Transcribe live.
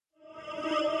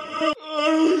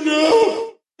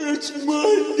It's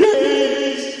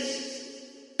Monday.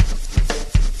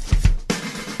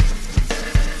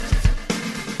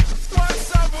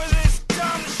 What's up with this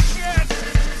dumb shit?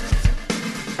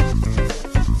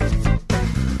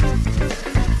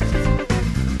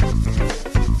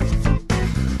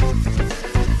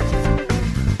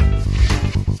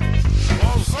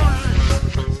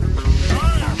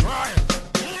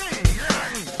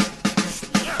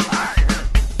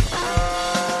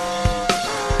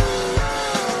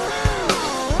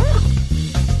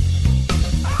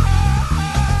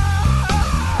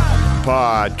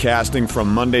 Podcasting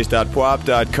from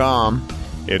Mondays.pwop.com.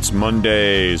 It's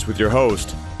Mondays with your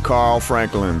host, Carl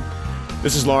Franklin.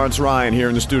 This is Lawrence Ryan here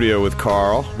in the studio with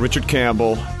Carl, Richard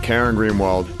Campbell, Karen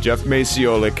Greenwald, Jeff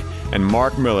Maciolik, and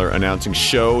Mark Miller announcing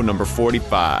show number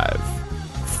 45.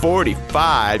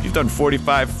 45? You've done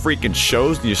 45 freaking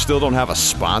shows and you still don't have a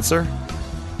sponsor?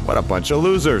 What a bunch of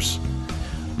losers.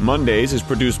 Mondays is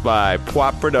produced by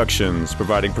Pwop Productions,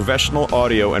 providing professional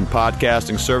audio and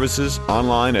podcasting services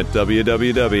online at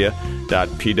www.pwop.com.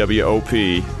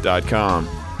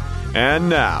 And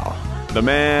now, the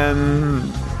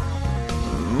man...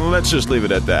 Let's just leave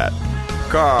it at that.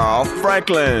 Carl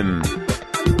Franklin.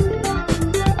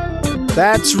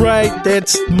 That's right,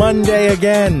 it's Monday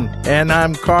again, and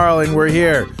I'm Carl, and we're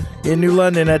here in New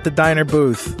London at the Diner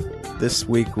booth this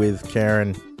week with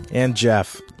Karen and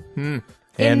Jeff.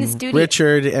 And in the studio.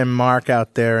 Richard and Mark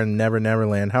out there in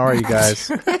Neverland. How are you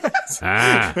guys?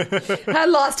 Hi,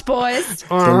 Lost Boys.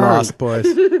 The Lost Boys.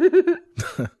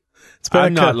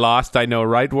 I'm not lost. I know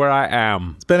right where I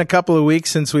am. It's been a couple of weeks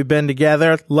since we've been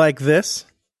together like this.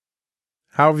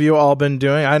 How have you all been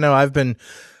doing? I know I've been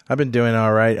doing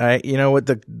all right. You know what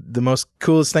the most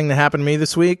coolest thing that happened to me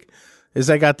this week is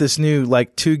I got this new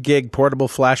 2 gig portable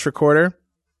flash recorder.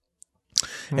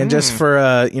 And just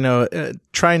for,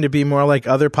 trying to be more like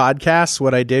other podcasts,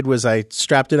 what I did was I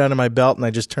strapped it onto my belt and I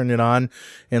just turned it on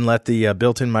and let the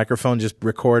built-in microphone just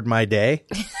record my day.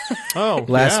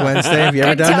 Last Wednesday. Have you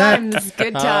ever done that?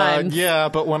 Good times. Yeah,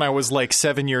 but when I was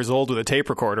 7 years old with a tape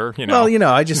recorder, Well,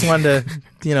 I just wanted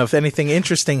to, if anything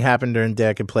interesting happened during the day,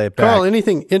 I could play it back. Carl,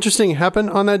 anything interesting happened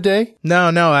on that day?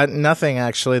 No, nothing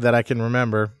actually that I can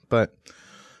remember, but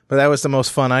that was the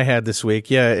most fun I had this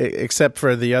week. Yeah, except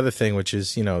for the other thing, which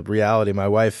is, reality. My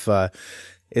wife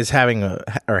is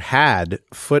had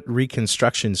foot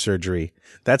reconstruction surgery.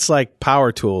 That's like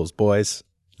power tools, boys.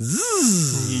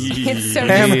 It's so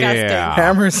disgusting.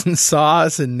 Hammers and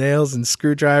saws and nails and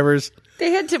screwdrivers. They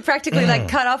had to practically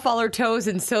cut off all her toes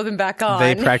and sew them back on.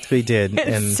 They practically did. It's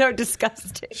and so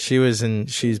disgusting.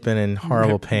 she's been in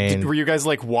horrible pain. Were you guys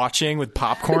watching with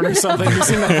popcorn or something? You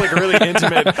seem to have really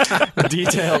intimate,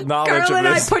 detailed knowledge Carl of and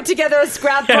I this. put together a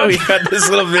scrapbook. Yeah, we got this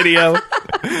little video.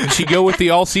 Did she go with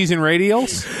the all-season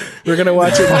radials? We're going to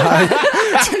watch it live.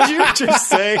 Did you just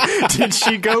say, did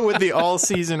she go with the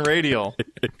all-season radial?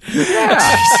 Yeah.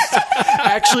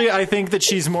 Actually, I think that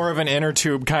she's more of an inner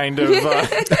tube kind of...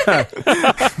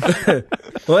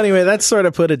 Well, anyway, that sort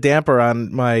of put a damper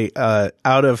on my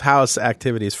out-of-house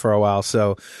activities for a while.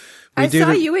 So I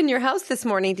saw you in your house this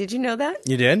morning. Did you know that?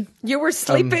 You did? You were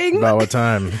sleeping. About what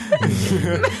time?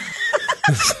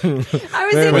 I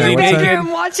was in your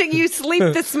bedroom watching you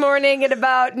sleep this morning at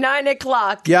about 9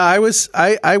 o'clock. Yeah, I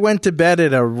went to bed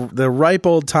at the ripe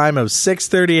old time of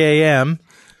 6:30 a.m.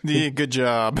 Yeah, good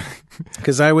job.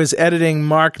 Because I was editing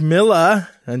Mark Miller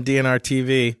on DNR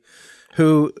TV,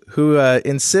 who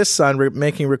insists on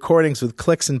making recordings with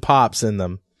clicks and pops in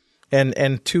them,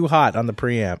 and too hot on the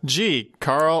preamp. Gee,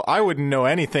 Carl, I wouldn't know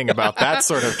anything about that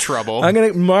sort of trouble. I'm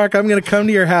gonna come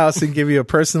to your house and give you a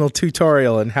personal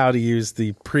tutorial on how to use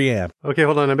the preamp. Okay,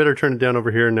 hold on. I better turn it down over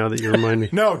here now that you remind me.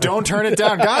 No, don't turn it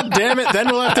down. God damn it. Then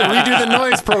we'll have to redo the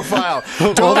noise profile.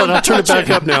 Hold on. I'll turn it back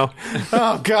up now.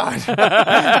 Oh, God.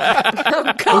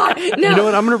 Oh, God. No. You know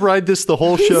what? I'm going to ride this the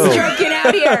whole show. Stroking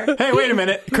out here. Hey, wait a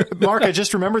minute. Mark, I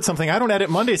just remembered something. I don't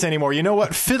edit Mondays anymore. You know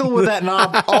what? Fiddle with that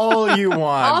knob all you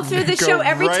want. All through the Go show,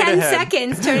 every right 10 ahead.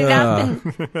 seconds, turn it up.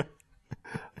 And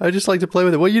I just like to play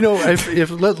with it. Well,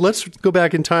 let's go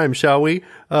back in time, shall we?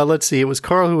 Let's see. It was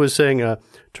Carl who was saying,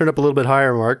 turn up a little bit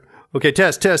higher, Mark. Okay,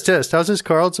 test. How's this,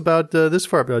 Carl? It's about this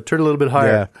far. Turn a little bit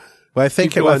higher. Yeah. Well, I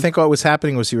think what was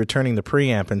happening was you were turning the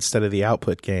preamp instead of the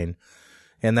output gain.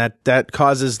 And that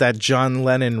causes that John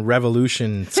Lennon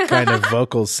Revolution kind of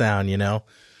vocal sound, to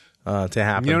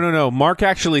happen. No. Mark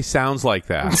actually sounds like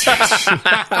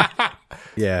that.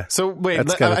 Yeah. So wait,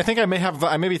 I think I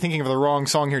may be thinking of the wrong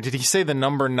song here. Did he say the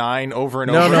number 9 over and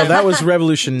over? No, that was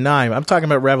Revolution 9. I'm talking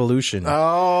about Revolution.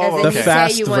 Oh, the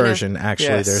fast version. Actually,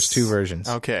 Yes. There's 2 versions.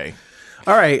 Okay.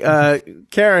 All right,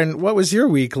 Karen, what was your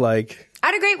week like? I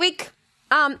had a great week.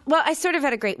 Well, I sort of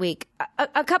had a great week.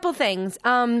 A couple things.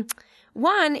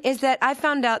 One is that I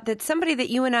found out that somebody that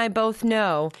you and I both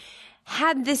know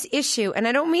had this issue, and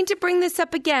I don't mean to bring this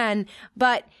up again,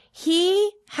 but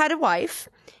he had a wife.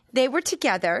 They were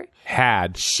together.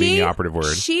 Being the operative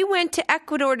word. She went to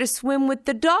Ecuador to swim with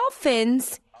the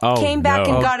dolphins, came back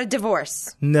and got a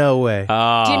divorce. No way.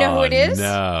 Do you know who it is?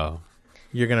 No.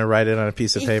 You're going to write it on a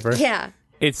piece of paper? Yeah.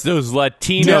 It's those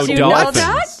Latino Did you dolphins. know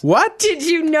that? What? Did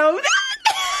you know that?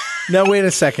 No, wait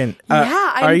a second.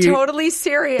 Yeah, I'm totally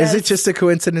serious. Is it just a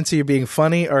coincidence of you being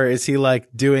funny, or is he like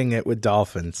doing it with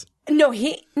dolphins? No,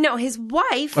 his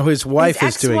wife. Oh, his wife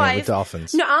is doing it with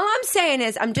dolphins. No, all I'm saying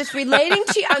is I'm just relating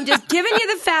to you. I'm just giving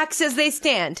you the facts as they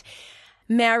stand.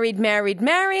 Married.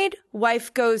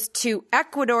 Wife goes to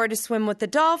Ecuador to swim with the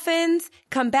dolphins.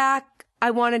 Come back.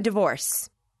 I want a divorce.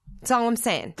 That's all I'm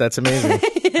saying. That's amazing.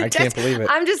 I can't believe it.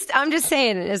 I'm just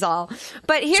saying it is all.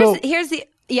 But here's the.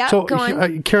 Yeah, So, go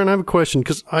on. Karen, I have a question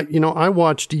because I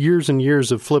watched years and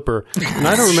years of Flipper, and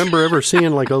I don't remember ever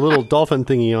seeing like a little dolphin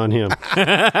thingy on him.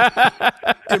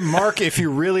 Mark, if you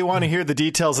really want to hear the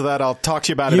details of that, I'll talk to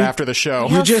you about it after the show.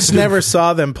 You just never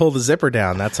saw them pull the zipper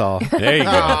down. That's all. There you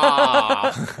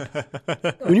go.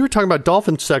 When you were talking about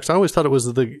dolphin sex, I always thought it was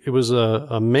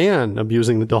a man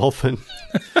abusing the dolphin.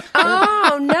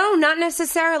 Oh no, not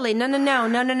necessarily.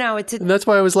 No. It's And that's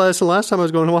why I was last time I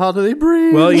was going, well, how do they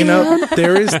breathe? Well,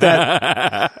 there is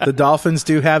that. The dolphins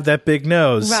do have that big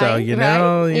nose, so Right, you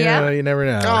right. you never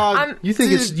know. you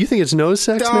think it's nose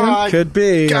sex, man? Could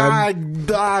be. I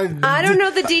don't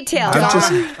know the details.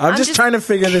 I'm just trying to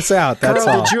figure this out. That's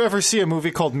Girl, all. did you ever see a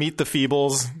movie called Meet the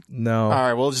Feebles? No. All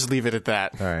right, we'll just leave it at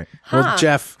that. All right. Well,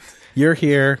 Jeff, you're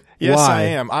here. Yes, Why? I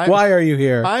am. Why are you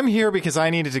here? I'm here because I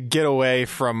needed to get away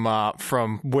from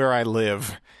where I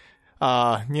live.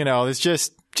 It's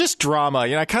just drama.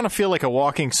 I kind of feel like a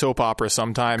walking soap opera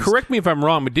sometimes. Correct me if I'm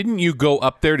wrong, but didn't you go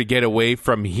up there to get away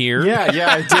from here? Yeah,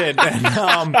 I did.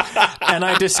 And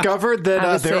I discovered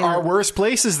that there are worse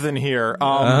places than here.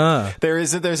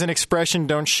 There's an expression,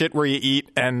 "Don't shit where you eat,"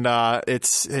 and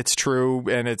it's true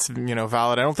and it's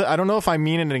valid. I don't know if I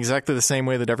mean it in exactly the same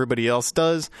way that everybody else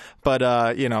does, but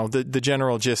the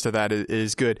general gist of that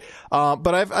is good.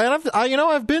 But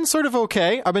I've been sort of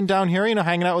okay. I've been down here,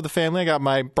 hanging out with the family.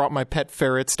 I brought my pet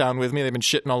ferrets down with me. They've been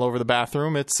shitting all over the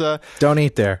bathroom. It's Don't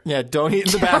eat there. Yeah, don't eat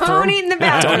in the bathroom. Don't eat in the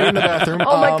bathroom. Don't eat in the bathroom.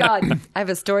 Oh my God, I have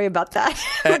a story about that.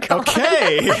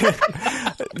 Okay.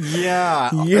 Yeah.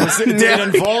 Did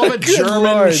it involve a German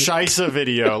Lord. Scheisse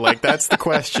video? Like, that's the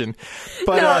question.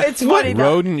 But, No, it's funny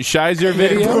though. Rodent Shizer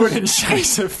video? Rodent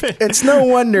Scheisse video. It's no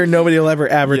wonder nobody will ever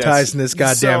advertise in this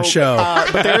goddamn show.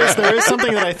 But there is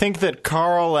something that I think that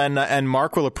Carl and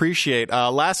Mark will appreciate.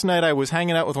 Last night I was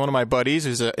hanging out with one of my buddies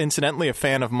who's incidentally a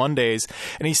fan of Mondays,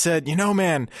 and he said,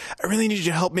 man, I really need you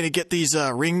to help me to get these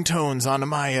ringtones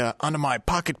onto my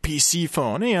pocket PC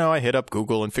phone. And, I hit up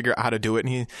Google and figure out how to do it,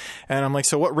 and I'm like,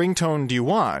 so what ringtone do you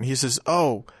want? He says,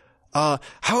 how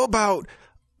about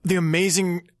the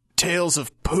Amazing Tales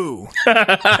of Pooh?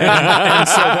 and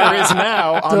so there is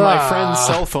now on my friend's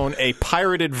cell phone a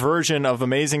pirated version of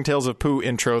Amazing Tales of Pooh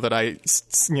intro that I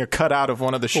cut out of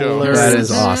one of the shows. That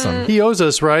is awesome. He owes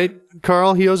us, right,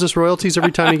 Carl? He owes us royalties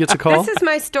every time he gets a call. This is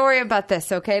my story about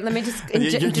this, okay? Let me just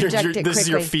interject it quickly. This is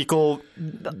your fecal.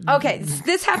 Okay,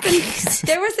 this happened.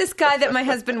 There was this guy that my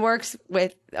husband works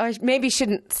with. I maybe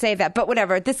shouldn't say that, but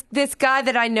whatever. This guy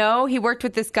that I know, he worked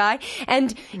with this guy,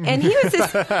 and he was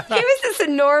this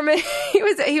enormous.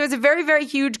 He was a very, very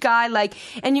huge guy,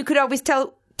 and you could always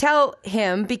tell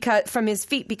him from his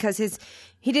feet because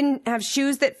he didn't have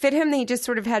shoes that fit him. He just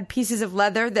sort of had pieces of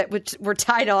leather that were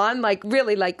tied on,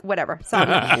 whatever.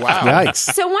 Wow.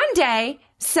 Yikes. So one day,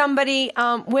 somebody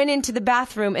went into the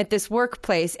bathroom at this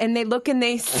workplace, and they look and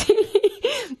they see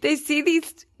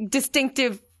these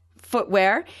distinctive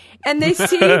footwear, and they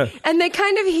see and they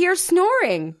kind of hear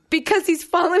snoring because he's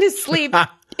fallen asleep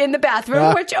in the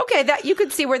bathroom. Which that you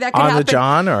could see where that could happen. On the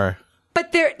John, or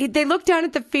But they look down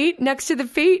at the feet. Next to the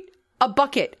feet, a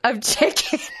bucket of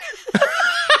chicken.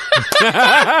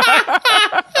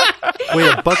 Wait,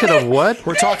 a bucket of what?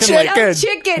 We're talking Chicken.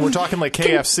 Chicken. We're talking like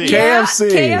KFC. KFC.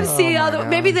 KFC. Although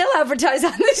maybe they'll advertise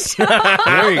on the show.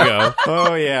 There you go.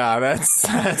 Oh yeah, that's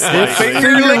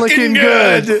Finger licking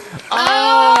good.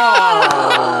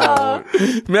 Oh!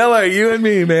 Miller, you and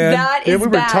me, man. That Yeah, is we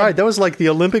were bad. tied. That was like the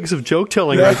Olympics of joke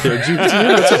telling right there.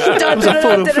 That was a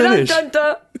photo finish. That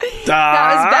was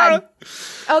bad.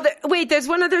 Oh, wait, there's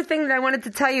one other thing that I wanted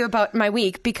to tell you about my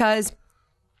week because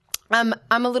I'm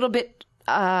a little bit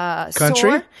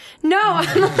Country? Sore. No,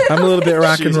 I'm a little bit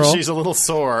rock and roll. She's a little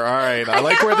sore. All right, I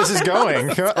like where this is going.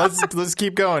 Let's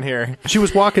keep going here. She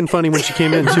was walking funny when she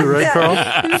came in too, right, Carl?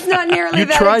 it's not nearly You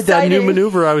that tried that new exciting.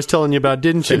 maneuver I was telling you about,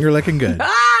 didn't you? You're looking good.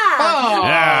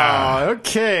 Oh,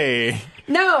 okay.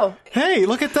 No, Hey,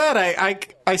 look at that.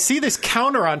 I see this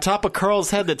counter on top of Carl's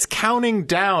head that's counting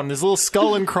down. There's little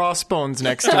skull and crossbones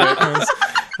next to it.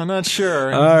 I'm not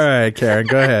sure. All right, Karen,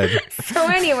 go ahead. So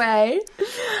anyway,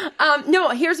 no,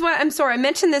 here's what I'm sorry. I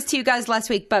mentioned this to you guys last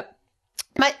week, but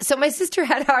my sister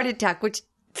had a heart attack, which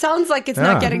sounds like it's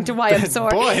not getting to why I'm sore.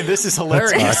 Boy, this is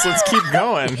hilarious. Let's keep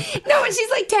going. No, and she's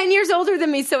like 10 years older than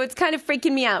me, so it's kind of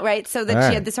freaking me out, right? So that All she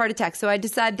right. had this heart attack. So I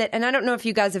decided that, and I don't know if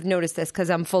you guys have noticed this because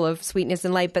I'm full of sweetness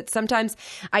and light, but sometimes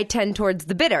I tend towards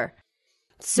the bitter.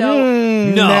 So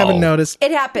No. Haven't noticed.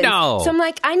 it happens. No. So I'm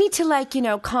like, I need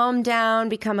to calm down,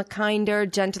 become a kinder,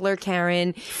 gentler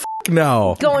Karen.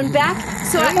 No. Going back,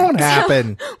 so That won't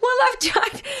happen. Well, I've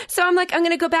tried. So I'm like, I'm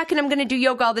going to go back and I'm going to do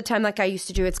yoga all the time like I used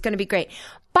to do. It's going to be great.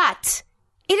 But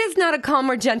it is not a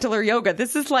calmer, gentler yoga.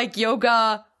 This is like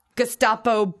yoga,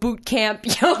 Gestapo boot camp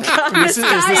yoga. This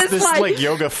guy is like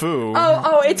yoga foo.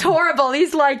 Oh, it's horrible.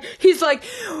 He's like, you call that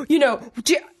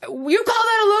a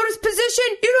lotus position?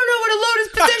 You don't know what a lotus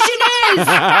position is.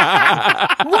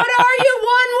 What are you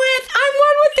one with? I'm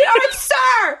one with the earth,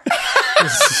 sir.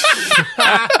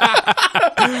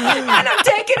 And I'm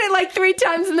taking it like 3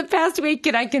 times in the past week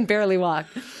and I can barely walk.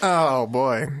 Oh,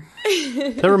 boy.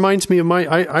 That reminds me of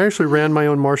I actually ran my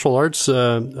own martial arts place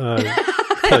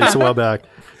a while back.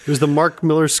 It was the Mark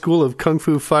Miller School of Kung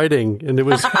Fu Fighting, and it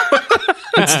was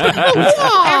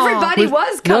Everybody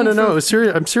was kung fu. no. It was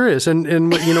serious. I'm serious, and you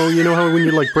know how when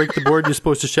you like break the board, you're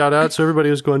supposed to shout out. So everybody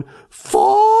was going,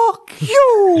 "Fuck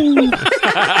you!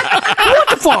 What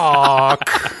the fuck?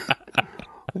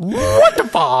 What the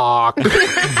fuck? What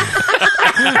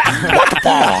the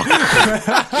fuck?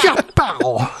 Yeah,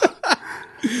 pow."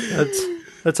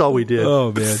 That's all we did. Oh,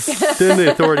 man. Then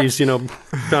the authorities,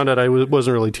 found out I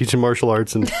wasn't really teaching martial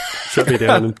arts and shut me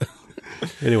down. And,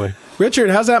 anyway.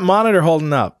 Richard, how's that monitor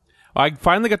holding up? I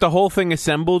finally got the whole thing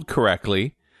assembled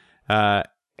correctly, but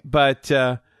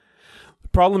the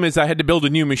problem is I had to build a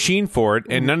new machine for it,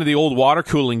 and none of the old water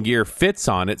cooling gear fits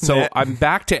on it. So I'm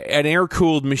back to an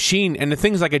air-cooled machine, and the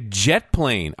thing's like a jet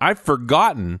plane. I've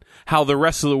forgotten how the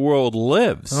rest of the world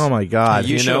lives. Oh, my God.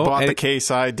 You should have know? bought the And case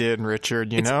I did,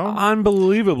 Richard, It's know?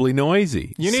 unbelievably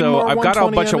noisy. You need so more I've got a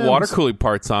 120 bunch of MMs. water cooling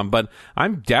parts on, but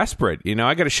I'm desperate.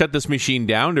 I got to shut this machine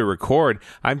down to record.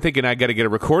 I'm thinking I got to get a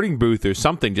recording booth or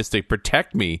something just to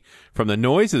protect me from the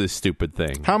noise of this stupid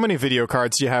thing. How many video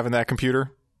cards do you have in that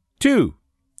computer? 2.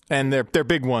 And they're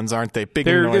big ones, aren't they? Big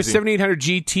They're and noisy. 7800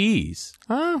 GTs.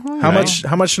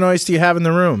 How much noise do you have in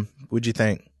the room, would you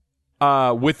think?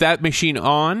 With that machine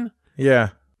on? Yeah.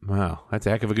 Wow, that's a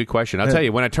heck of a good question. I'll tell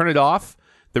you, when I turn it off,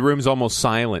 the room's almost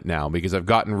silent now because I've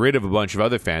gotten rid of a bunch of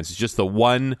other fans. It's just the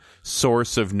one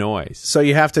source of noise. So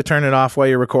you have to turn it off while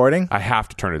you're recording? I have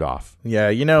to turn it off. Yeah,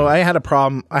 I had a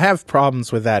problem. I have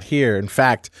problems with that here. In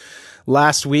fact,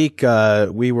 last week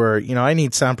we were, I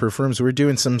need soundproof rooms. We were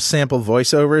doing some sample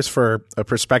voiceovers for a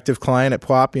prospective client at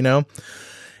PWOP,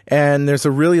 and there's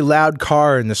a really loud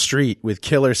car in the street with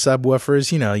killer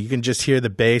subwoofers. You can just hear the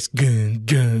bass, gung,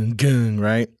 gung, gung,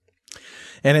 right?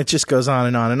 And it just goes on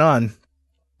and on and on.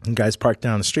 And guys parked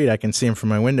down the street. I can see them from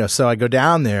my window. So I go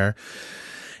down there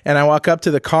and I walk up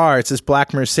to the car. It's this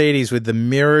black Mercedes with the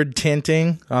mirrored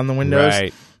tinting on the windows.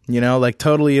 Right. Like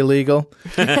totally illegal.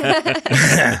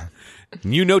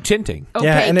 Tinting.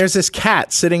 Yeah, and there's this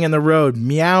cat sitting in the road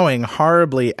meowing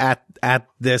horribly at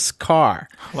this car.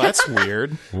 Well, that's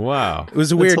weird. Wow. It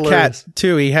was a weird hilarious. cat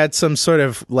too. He had some sort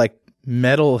of like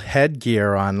metal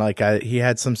headgear on, he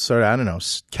had some sort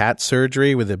of cat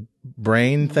surgery with a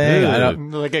brain thing. I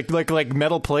don't. like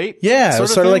metal plate? Yeah, it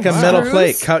was sort of like a Wow. metal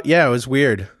plate. Yeah, it was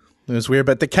weird. It was weird,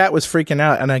 but the cat was freaking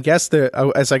out, and I guess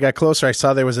as I got closer, I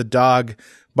saw there was a dog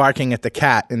barking at the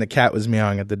cat, and the cat was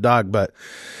meowing at the dog. But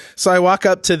so I walk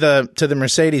up to the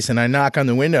Mercedes and I knock on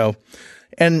the window,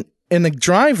 and the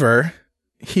driver,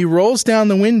 he rolls down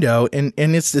the window, and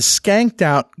it's this skanked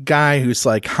out guy who's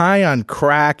like high on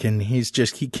crack, and he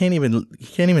can't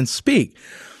even speak.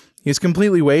 He's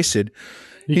completely wasted.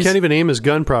 You can't even aim his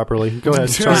gun properly. Go ahead.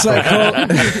 Sorry. He's like,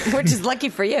 Which is lucky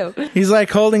for you. he's like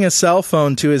holding a cell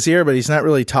phone to his ear, but he's not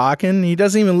really talking. He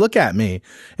doesn't even look at me.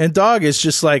 And dog is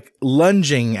just like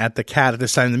lunging at the cat at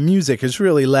this time. The music is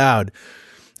really loud.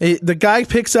 The guy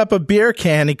picks up a beer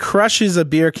can. He crushes a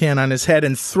beer can on his head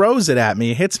and throws it at me.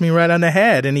 He hits me right on the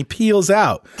head and he peels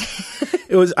out.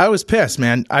 I was pissed,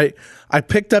 man. I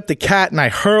picked up the cat and I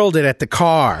hurled it at the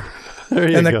car. There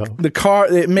you and go. the car,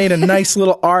 it made a nice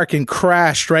little arc and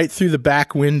crashed right through the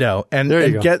back window. And, There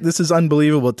you go. this is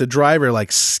unbelievable. The driver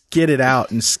like skidded out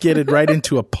and skidded right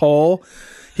into a pole.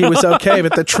 He was okay,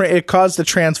 but it caused the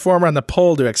transformer on the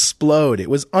pole to explode. It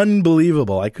was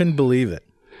unbelievable. I couldn't believe it.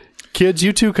 Kids,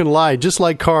 you two can lie just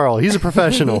like Carl. He's a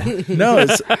professional. No,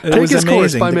 it was his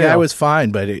course amazing. by The mail. guy was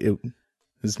fine, but it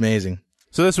was amazing.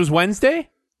 So this was Wednesday?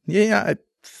 Yeah,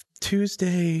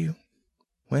 Tuesday.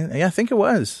 I think it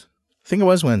was.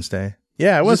 Wednesday.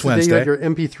 Yeah, it was Is this the day Wednesday. you had your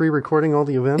MP3 recording all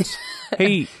the events?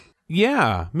 Hey,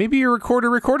 yeah, maybe your recorder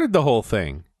recorded the whole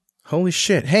thing. Holy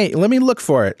shit. Hey, let me look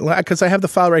for it because I have the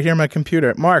file right here on my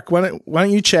computer. Mark, why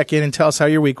don't you check in and tell us how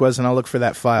your week was, and I'll look for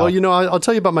that file. Well, I'll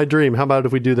tell you about my dream. How about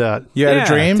if we do that? You had a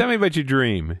dream? Tell me about your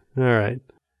dream. All right.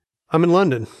 I'm in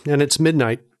London, and it's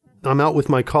midnight. I'm out with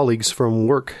my colleagues from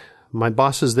work. My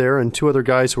boss is there, and two other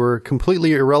guys who are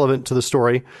completely irrelevant to the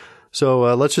story.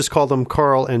 So let's just call them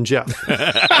Carl and Jeff.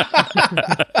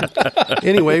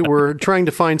 Anyway, we're trying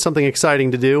to find something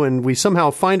exciting to do, and we somehow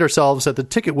find ourselves at the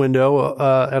ticket window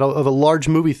of a large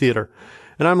movie theater.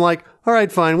 And I'm like, all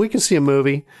right, fine, we can see a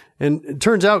movie. And it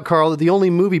turns out, Carl, that the only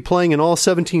movie playing in all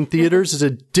 17 theaters is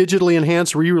a digitally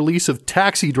enhanced re-release of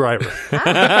Taxi Driver.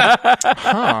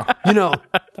 You know,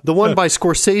 the one by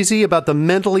Scorsese about the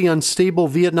mentally unstable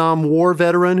Vietnam War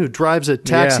veteran who drives a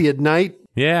taxi at night.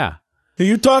 Yeah. Are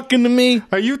you talking to me?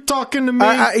 Are you talking to me?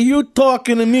 Are you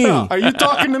talking to me? Are you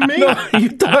talking to me? No, are you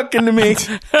talking to me?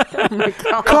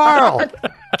 Carl!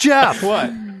 Jeff!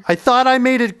 What? I thought I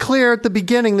made it clear at the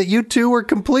beginning that you two were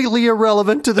completely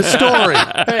irrelevant to the story.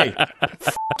 Hey,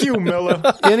 f*** you, Miller.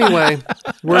 Anyway,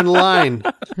 we're in line.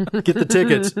 Get the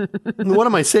tickets. And what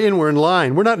am I saying we're in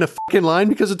line? We're not in a fucking line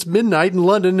because it's midnight in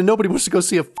London and nobody wants to go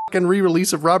see a fucking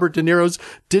re-release of Robert De Niro's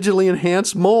digitally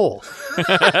enhanced mole.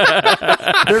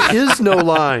 There is no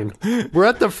line. We're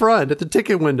at the front, at the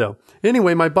ticket window.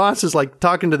 Anyway, my boss is like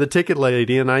talking to the ticket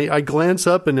lady, and I glance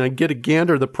up and I get a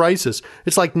gander of the prices.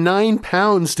 It's like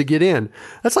 £9 to get in.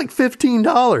 That's like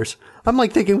 $15. I'm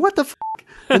like thinking, what the f***?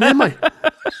 And then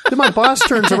my boss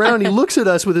turns around, he looks at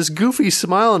us with this goofy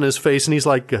smile on his face, and he's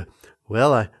like,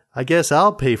 well, I guess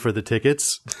I'll pay for the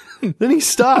tickets. Then he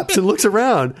stops and looks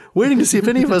around, waiting to see if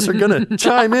any of us are going to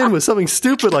chime in with something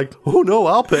stupid like, oh no,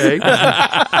 I'll pay.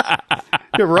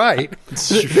 You're right.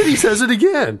 Then he says it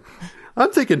again. I'm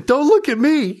thinking, don't look at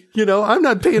me. I'm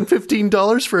not paying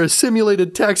 $15 for a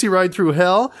simulated taxi ride through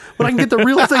hell when I can get the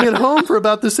real thing at home for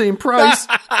about the same price.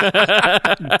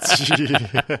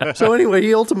 So anyway,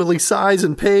 he ultimately sighs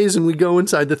and pays, and we go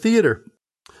inside the theater.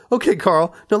 Okay,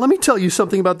 Carl, now let me tell you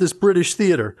something about this British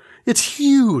theater. It's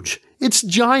huge. It's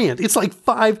giant. It's like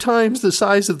 5 times the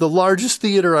size of the largest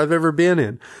theater I've ever been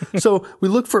in. So we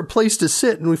look for a place to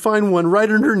sit, and we find one right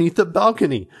underneath the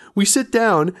balcony. We sit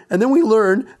down, and then we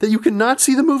learn that you cannot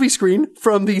see the movie screen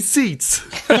from these seats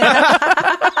because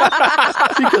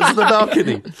of the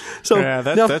balcony. So Yeah,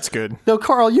 that's good. Now,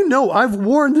 Carl, I've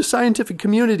warned the scientific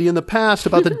community in the past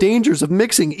about the dangers of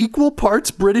mixing equal parts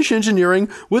British engineering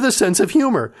with a sense of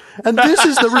humor. And this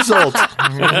is the result.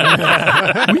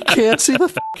 We can't see the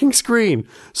fucking screen.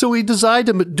 So we decide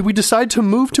to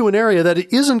move to an area that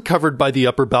isn't covered by the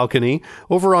upper balcony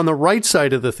over on the right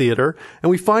side of the theater. And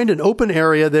we find an open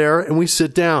area there and we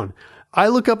sit down. I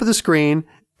look up at the screen,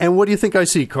 and what do you think I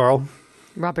see, Carl?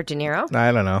 Robert De Niro.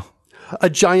 I don't know. A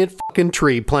giant fucking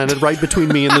tree planted right between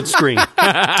me and the screen.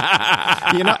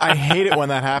 I hate it when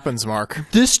that happens, Mark.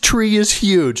 This tree is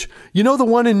huge. You know the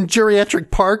one in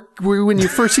Geriatric Park where when you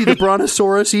first see the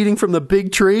brontosaurus eating from the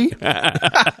big tree?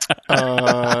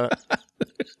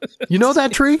 You know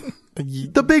that tree?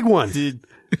 The big one. The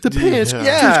pants.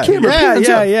 Yeah, camera pans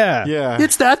up. Yeah.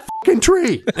 It's that fucking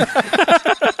tree.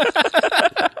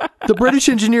 The British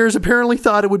engineers apparently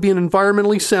thought it would be an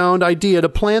environmentally sound idea to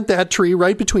plant that tree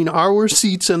right between our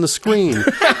seats and the screen.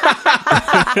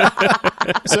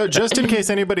 So just in case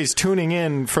anybody's tuning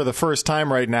in for the first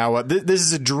time right now, this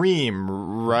is a dream,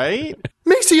 right?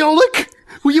 Macy Olick,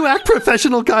 will you act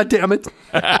professional, goddammit?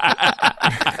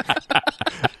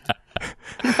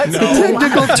 The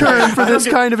technical term for this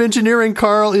kind of engineering,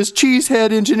 Carl, is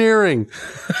cheesehead engineering.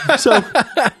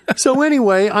 So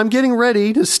anyway, I'm getting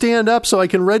ready to stand up so I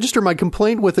can register my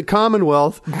complaint with the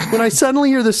Commonwealth when I suddenly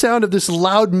hear the sound of this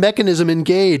loud mechanism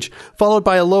engage, followed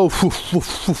by a low woof,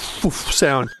 woof, woof, woof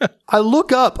sound. I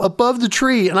look up above the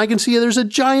tree and I can see there's a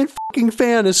giant fucking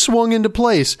fan has swung into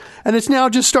place, and it's now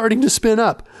just starting to spin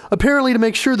up, apparently to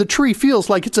make sure the tree feels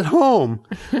like it's at home.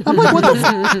 I'm like, what the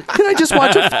fuck? Can I just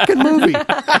watch a fucking movie?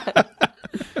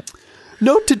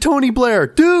 Note to Tony Blair,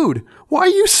 dude, why are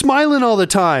you smiling all the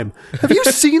time? Have you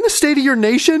seen the state of your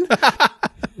nation?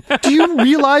 Do you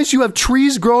realize you have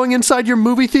trees growing inside your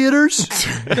movie theaters?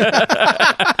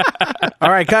 All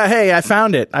right, hey, I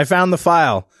found it. I found the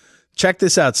file. Check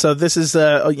this out. So this is,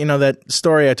 that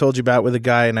story I told you about with a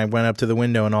guy, and I went up to the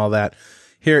window and all that.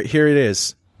 Here it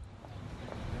is.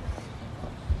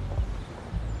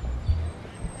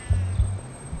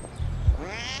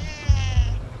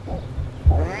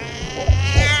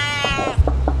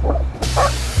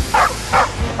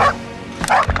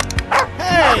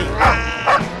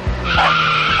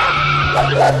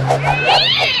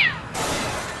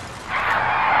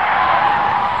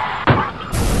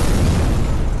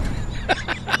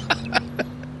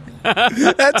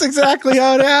 That's exactly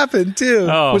how it happened, too.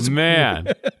 Oh,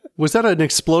 man. Was that an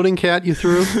exploding cat you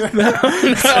threw? No.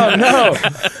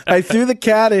 I threw the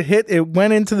cat. It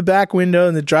went into the back window,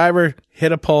 and the driver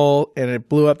hit a pole, and it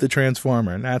blew up the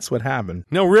transformer. And that's what happened.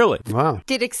 No, really. Wow.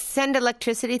 Did it send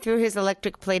electricity through his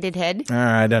electric plated head?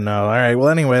 I don't know. All right. Well,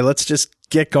 anyway, let's just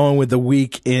get going with the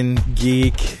Week in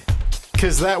Geek.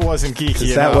 Because that wasn't geeky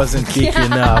enough. That wasn't geeky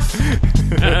enough.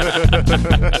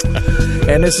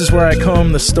 And this is where I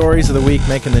comb the stories of the week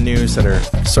making the news that are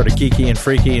sort of geeky and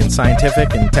freaky and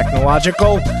scientific and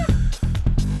technological.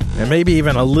 And maybe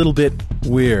even a little bit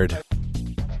weird.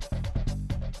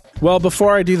 Well,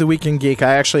 before I do the Week in Geek,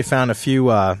 I actually found a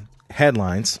few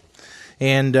headlines.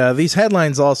 And these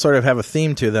headlines all sort of have a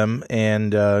theme to them,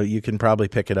 and you can probably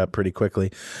pick it up pretty quickly.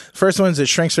 First one's at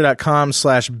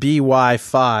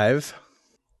shrinkster.com/BY5.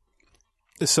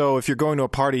 So if you're going to a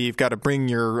party, you've got to bring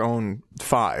your own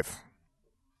 5,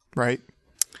 right?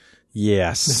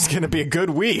 Yes. It's going to be a good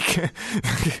week.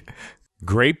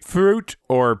 Grapefruit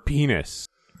or penis?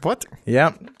 What?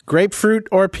 Yep. Grapefruit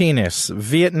or penis.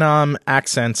 Vietnam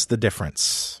accents the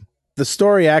difference. The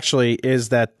story actually is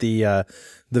that the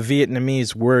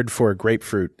Vietnamese word for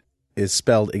grapefruit is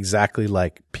spelled exactly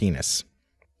like penis.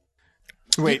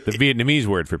 Wait, The Vietnamese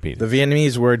word for penis. The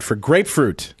Vietnamese word for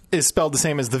grapefruit is spelled the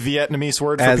same as the Vietnamese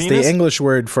word for as penis? the English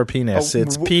word for penis. Oh,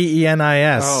 It's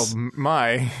penis. Oh,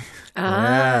 my.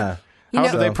 Yeah.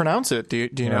 How do they pronounce it? Do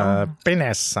you know?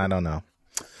 Penis. I don't know.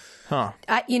 Huh.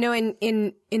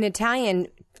 In Italian,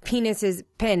 penis is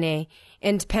penne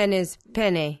and pen is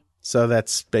penne. So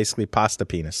that's basically pasta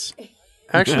penis.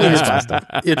 Actually,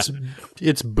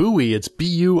 it's buoy. It's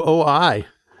BUOI.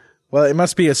 Well, it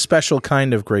must be a special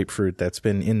kind of grapefruit that's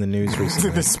been in the news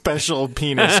recently. The special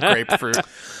penis grapefruit.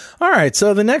 All right,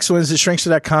 so the next one is at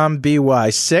shrinkster.com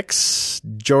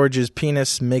BY6. George's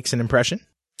penis makes an impression.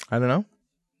 I don't know.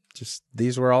 Just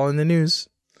these were all in the news.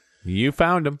 You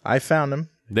found them. I found them.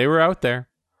 They were out there.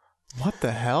 What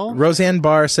the hell? Roseanne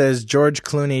Barr says George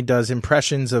Clooney does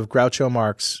impressions of Groucho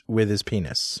Marx with his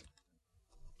penis.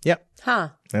 Yep,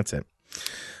 Huh. that's it.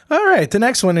 All right, the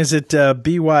next one is at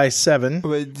BY7.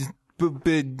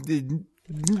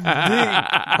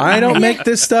 I don't make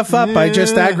this stuff up. I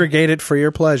just aggregate it for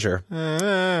your pleasure.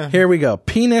 Here we go.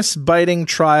 Penis biting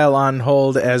trial on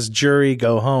hold as jury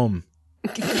go home.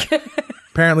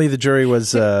 Apparently the jury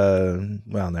was,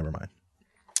 well, never mind.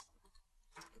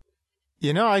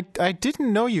 You know, I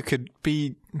didn't know you could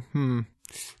be...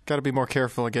 Got to be more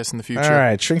careful, I guess, in the future. All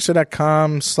right,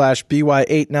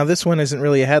 shrinkster.com/BY8. Now, this one isn't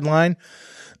really a headline,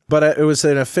 but it was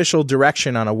an official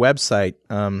direction on a website.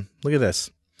 Look at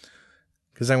this.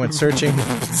 Because I went searching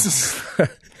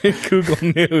in Google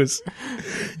News.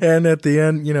 And at the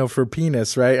end, for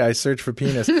penis, right? I searched for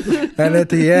penis. And at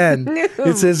the end,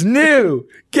 it says, new!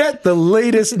 Get the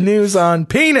latest news on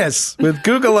penis with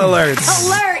Google Alerts.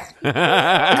 Alert!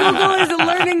 Google is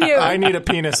alerting you. I need a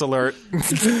penis alert. I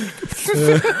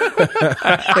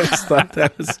just thought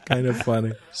that was kind of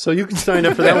funny. So you can sign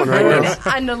up for that one right now.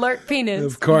 An alert penis.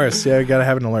 Of course. Yeah, you got to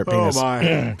have an alert penis. Oh,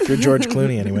 my. If you're George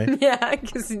Clooney, anyway. Yeah,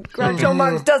 because Groucho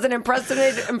Marx doesn't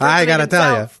impersonate I got to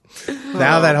tell you. himself.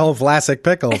 Now that whole Vlasic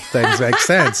pickle thing makes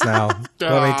sense now.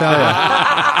 Let me tell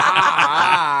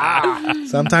you.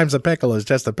 Sometimes a pickle is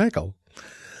just a pickle.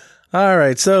 All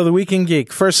right, so the Week in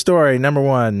Geek. First story, number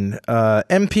 1.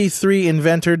 MP3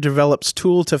 inventor develops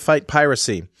tool to fight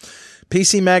piracy.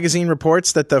 PC Magazine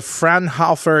reports that the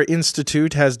Fraunhofer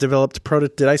Institute has developed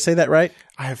Did I say that right?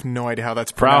 I have no idea how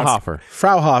that's pronounced.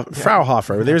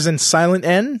 Fraunhofer. There's a silent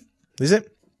N, is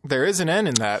it? There is an N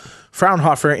in that.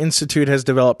 Fraunhofer Institute has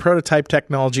developed prototype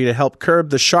technology to help curb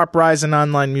the sharp rise in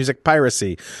online music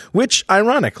piracy, which,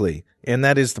 ironically, and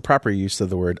that is the proper use of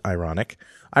the word ironic,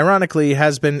 ironically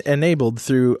has been enabled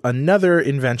through another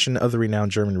invention of the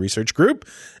renowned German research group,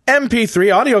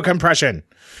 MP3 audio compression.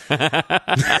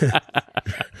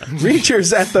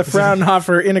 Researchers at the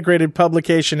Fraunhofer Integrated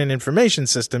Publication and Information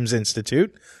Systems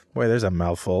Institute, boy, there's a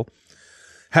mouthful,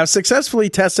 have successfully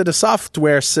tested a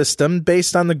software system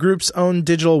based on the group's own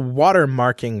digital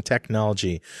watermarking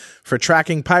technology for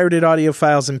tracking pirated audio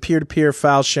files and peer-to-peer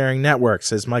file sharing networks,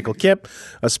 says Michael Kipp,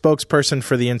 a spokesperson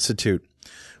for the Institute.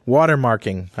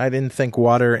 Watermarking. I didn't think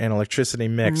water and electricity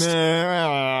mixed.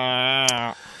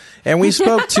 And we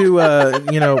spoke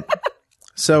to,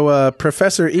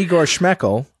 Professor Igor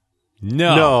Schmeckel.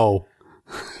 No.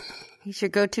 He's your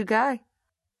go-to guy.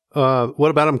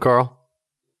 What about him, Carl?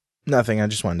 Nothing. I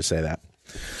just wanted to say that.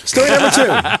 Story number 2.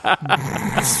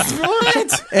 What?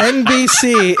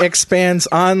 NBC expands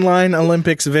online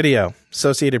Olympics video.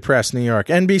 Associated Press, New York.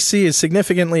 NBC is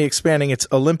significantly expanding its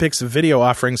Olympics video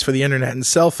offerings for the internet and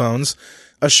cell phones,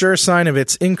 a sure sign of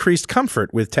its increased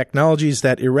comfort with technologies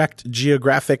that erect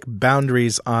geographic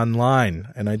boundaries online.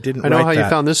 And I didn't write that. I know how you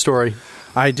found this story.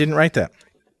 I didn't write that.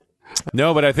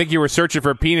 No, but I think you were searching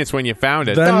for penis when you found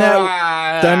it.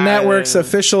 The network's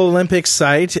official Olympics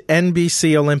site,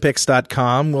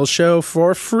 NBCOlympics.com, will show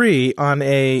for free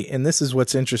and this is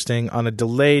what's interesting, on a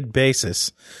delayed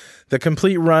basis, the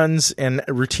complete runs and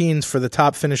routines for the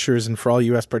top finishers and for all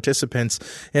U.S. participants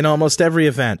in almost every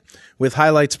event, with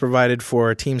highlights provided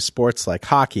for team sports like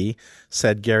hockey,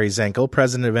 said Gary Zenkel,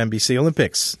 president of NBC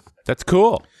Olympics. That's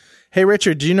cool. Hey,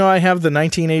 Richard, do you know I have the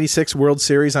 1986 World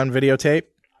Series on videotape?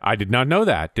 I did not know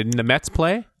that. Didn't the Mets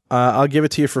play? I'll give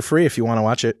it to you for free if you want to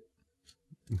watch it.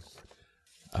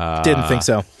 Didn't think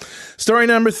so. Story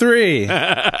number 3.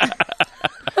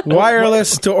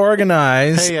 Wireless to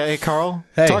organize. Hey, Carl.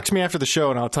 Hey. Talk to me after the show,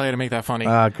 and I'll tell you to make that funny.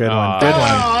 Good one. Good one.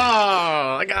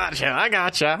 I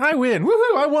gotcha. I win.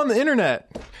 Woohoo, I won the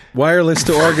internet. Wireless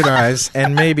to organize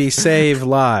and maybe save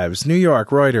lives. New York,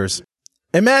 Reuters.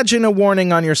 Imagine a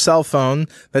warning on your cell phone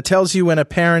that tells you when a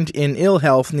parent in ill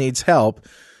health needs help,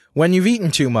 when you've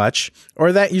eaten too much,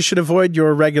 or that you should avoid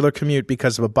your regular commute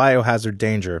because of a biohazard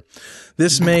danger.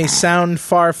 This may sound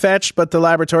far-fetched, but the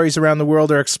laboratories around the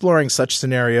world are exploring such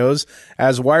scenarios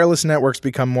as wireless networks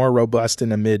become more robust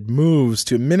and amid moves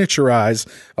to miniaturize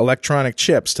electronic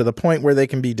chips to the point where they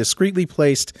can be discreetly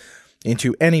placed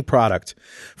into any product.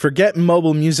 Forget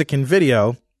mobile music and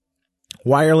video.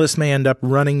 Wireless may end up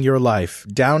running your life,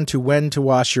 down to when to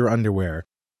wash your underwear.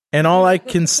 And all I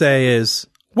can say is,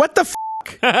 what the f***?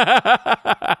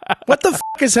 What the f***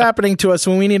 is happening to us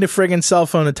when we need a friggin' cell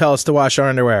phone to tell us to wash our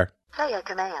underwear? Say a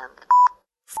command.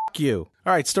 F*** you.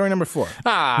 All right, story number 4.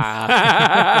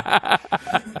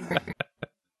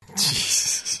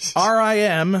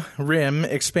 RIM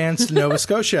expands to Nova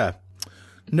Scotia.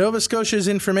 Nova Scotia's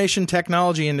information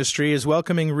technology industry is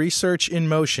welcoming Research in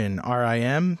Motion,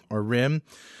 RIM, or RIM,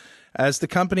 as the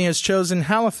company has chosen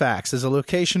Halifax as a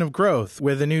location of growth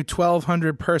with a new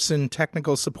 1,200-person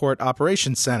technical support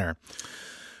operations center.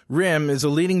 RIM is a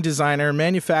leading designer,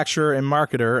 manufacturer, and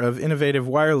marketer of innovative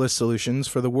wireless solutions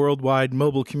for the worldwide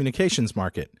mobile communications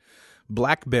market.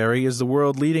 BlackBerry is the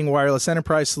world-leading wireless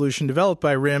enterprise solution developed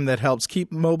by RIM that helps keep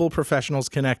mobile professionals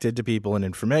connected to people and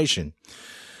information.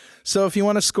 So if you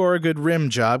want to score a good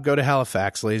RIM job, go to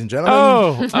Halifax, ladies and gentlemen.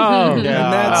 Oh, and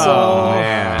that's all.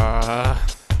 man.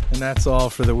 And that's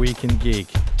all for the Week in Geek.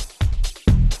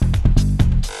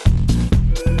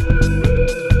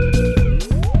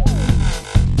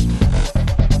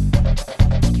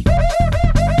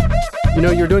 You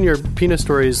know, you were doing your penis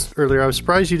stories earlier. I was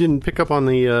surprised you didn't pick up on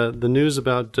the news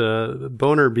about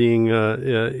Boner being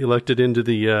elected into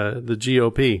the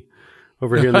GOP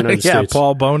over here in the United States.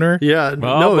 Paul Boner. Yeah,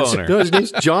 Boner. his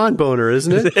name's John Boner,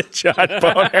 isn't it? John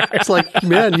Boner. It's like,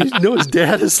 man, you know, his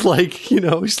dad is like,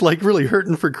 he's like really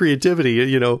hurting for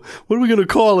creativity. What are we going to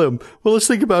call him? Well, let's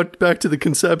think about back to the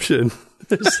conception.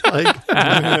 It's like,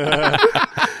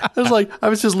 I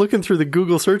was just looking through the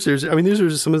Google search. These are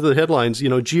just some of the headlines.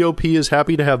 GOP is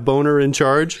happy to have Boner in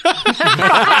charge.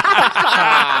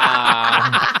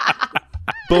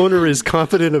 Boner is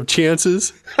confident of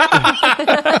chances.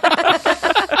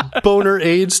 Boner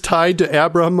aids tied to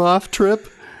Abramoff trip.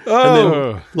 And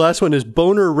then last one is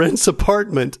Boner rents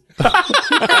apartment.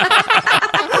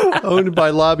 Owned by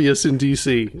lobbyists in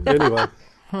D.C. Anyway.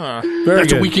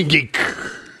 That's a Week in Geek.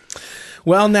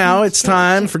 Well, now it's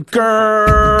time for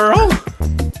Girl.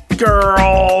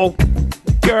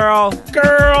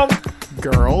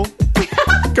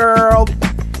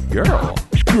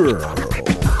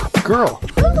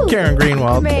 Karen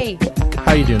Greenwald. Me.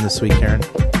 How you doing this week, Karen?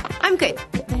 I'm good.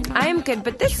 I am good.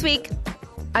 But this week,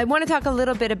 I want to talk a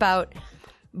little bit about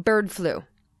bird flu.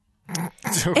 Oh,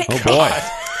 boy.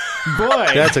 Boy.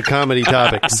 That's a comedy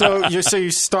topic. So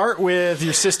you start with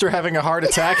your sister having a heart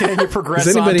attack, and then you progress.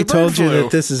 Has anybody on to told bird you flu.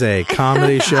 that this is a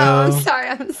comedy show? Oh,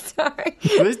 I'm sorry.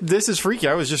 This is freaky.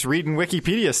 I was just reading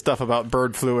Wikipedia stuff about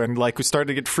bird flu, and we started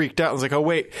to get freaked out. I was like, oh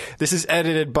wait, this is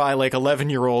edited by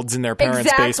 11-year-olds in their parents'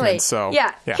 Exactly. basement. So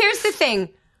yeah. Here's the thing.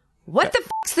 What the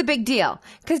f***'s the big deal?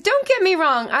 Because don't get me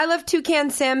wrong, I love Toucan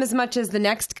Sam as much as the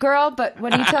next girl, but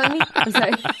what are you telling me? I'm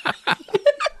sorry.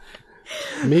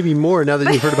 Maybe more now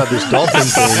that you've heard about this dolphin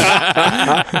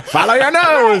thing. Follow your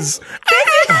nose.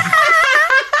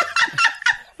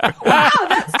 Wow,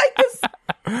 that's like this.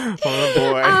 oh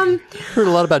boy. Heard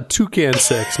a lot about toucan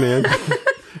sex, man.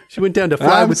 She went down to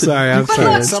fly I'm with sorry. I'm the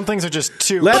sorry. Some things are just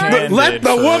too Let candid the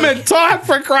for- woman talk,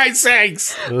 for Christ's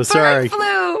sakes. Oh, sorry. Bird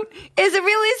flu is a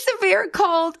really severe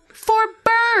cold for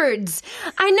birds.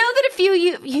 I know that a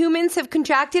few humans have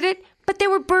contracted it, but they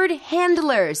were bird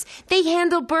handlers. They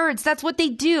handle birds. That's what they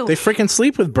do. They freaking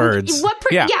sleep with birds. What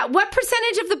Yeah. what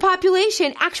percentage of the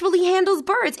population actually handles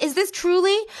birds? Is this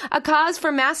truly a cause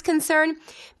for mass concern?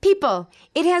 People,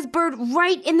 it has bird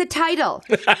right in the title.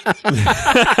 This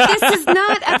is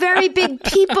not a very big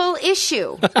people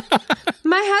issue.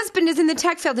 My husband is in the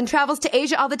tech field and travels to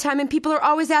Asia all the time, and people are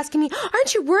always asking me,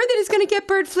 aren't you worried that he's going to get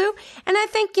bird flu? And I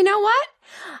think, you know what?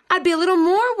 I'd be a little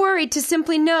more worried to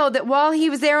simply know that while he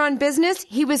was there on business,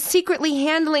 he was secretly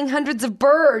handling hundreds of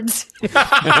birds. Yeah,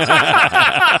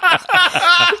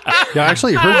 I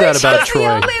actually heard that about Which is Troy. the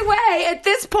only way at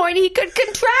this point he could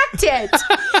contract it.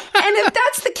 And if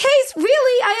that's the case,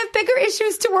 really, I have bigger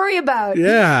issues to worry about.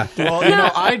 Yeah. Well,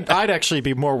 I'd actually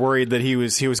be more worried that he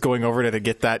was going over to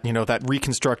get that that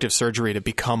reconstructive surgery to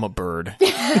become a bird.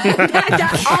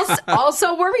 That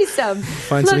also worrisome.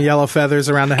 Find some yellow feathers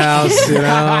around the house.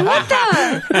 What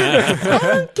the? I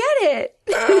don't get it.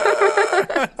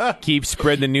 Keep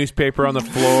spreading the newspaper on the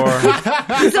floor.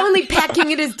 He's only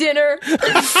pecking at his dinner.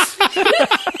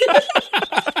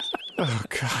 Oh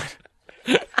God.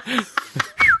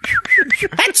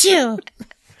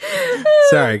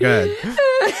 Sorry, go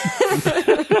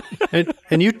ahead.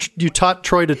 And you taught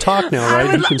Troy to talk now,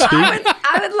 right? He can speak.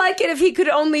 I would like it if he could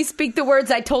only speak the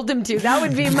words I told him to. That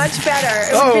would be much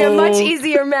better. It would be a much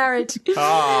easier marriage.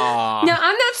 Now,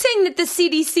 I'm not saying that the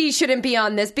CDC shouldn't be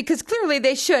on this, because clearly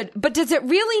they should. But does it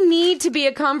really need to be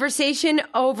a conversation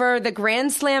over the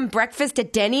Grand Slam breakfast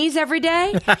at Denny's every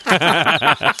day?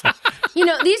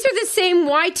 These are the same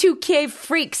Y2K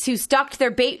freaks who stocked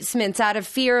their basements out of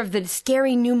fear of the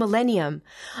scary new millennium.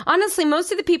 Honestly,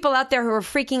 most of the people out there who are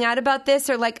freaking out about this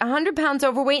are 100 pounds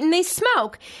overweight and they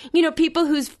smoke. People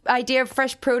whose idea of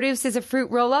fresh produce is a fruit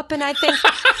roll-up, and I think...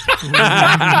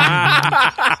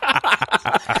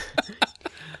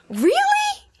 Really?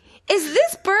 Is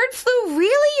this bird flu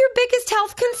really your biggest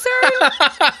health concern?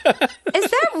 Is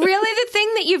that really the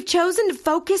thing that you've chosen to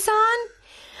focus on?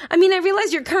 I mean, I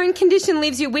realize your current condition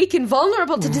leaves you weak and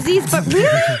vulnerable to disease, but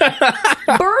really?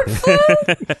 Bird flu?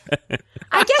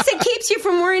 I guess it keeps you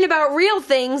from worrying about real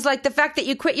things, like the fact that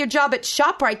you quit your job at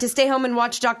ShopRite to stay home and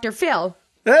watch Dr. Phil.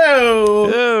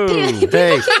 Oh.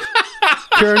 Hey,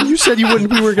 Karen, you said we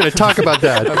were going to talk about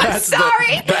that. I'm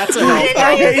sorry. That's a I didn't know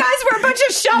you guys were a bunch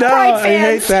of ShopRite No, I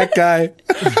hate fans. that guy.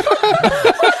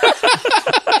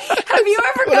 Have you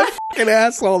ever got... Fucking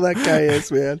asshole that guy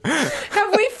is, man.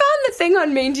 Have we found the thing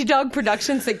on Mangy Dog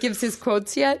Productions that gives his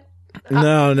quotes yet?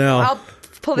 No. I'll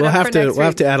pull it We'll up have for to. next We'll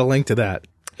have week. to add a link to that.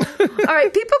 All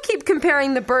right, people keep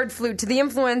comparing the bird flu to the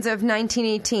influenza of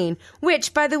 1918,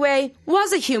 which, by the way,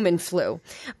 was a human flu.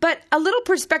 But a little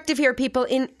perspective here, people.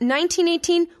 In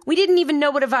 1918, we didn't even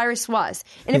know what a virus was.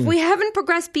 And if we haven't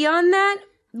progressed beyond that,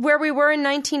 where we were in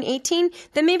 1918,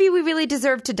 then maybe we really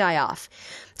deserve to die off.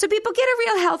 So people get a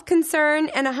real health concern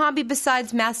and a hobby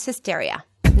besides mass hysteria.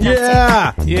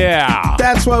 Yeah. Yeah.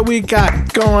 That's what we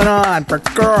got going on for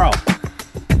girl.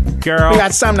 Girl. We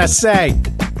got something to say.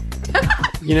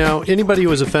 Anybody who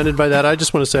was offended by that, I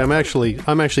just want to say I'm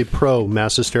actually pro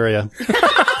mass hysteria.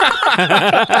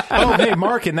 Oh, hey,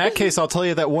 Mark. In that case, I'll tell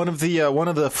you that one of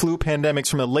the flu pandemics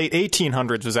from the late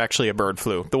 1800s was actually a bird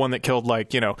flu, the one that killed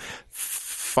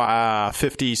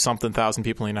 50-something thousand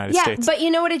people in the United States. But you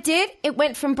know what it did? It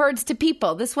went from birds to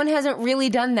people. This one hasn't really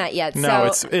done that yet.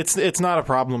 No, so it's not a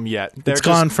problem yet. It's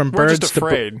gone from birds just to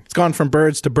afraid. it's gone from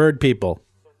birds to bird people.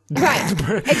 right,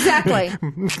 exactly.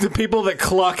 The people that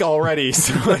cluck already,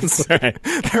 so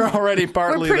they're already We're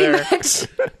partly pretty there. much.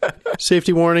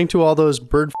 Safety warning to all those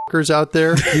bird fuckers out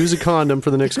there: use a condom for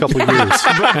the next couple of years.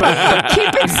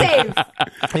 Keep it safe.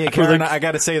 Hey, Karen, I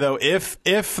got to say though,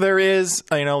 if there is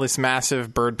this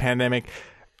massive bird pandemic,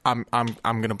 I'm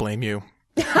gonna blame you.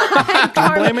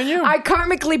 I'm blaming you. I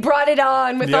karmically brought it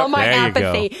on with all my There you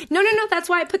apathy. No. That's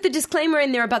why I put the disclaimer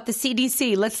in there about the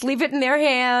CDC. Let's leave it in their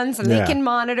hands, and Yeah. they can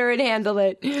monitor and handle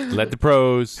it. Let the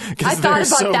pros. I Because thought they're about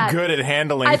so that. good at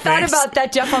handling I things. thought about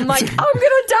that, Jeff. I'm like, I'm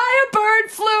gonna die of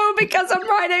bird flu because I'm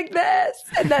writing this,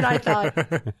 and then I thought,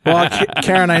 Well,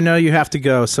 Karen, I know you have to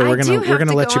go, so we're I do gonna have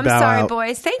to let go. you I'm bow sorry, out.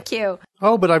 boys. Thank you.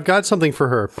 Oh, but I've got something for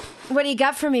her. What do you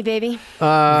got for me, baby?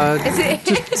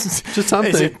 Just Is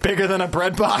something. it bigger than a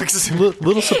bread box?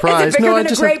 Little surprise. Is it bigger No, I than a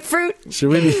just grapefruit? Should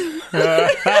we?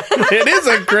 It is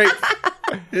a grape.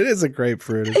 It is a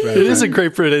grapefruit. it is a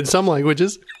grapefruit in some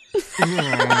languages.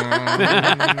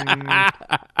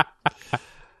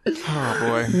 Oh,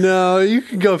 boy. No, you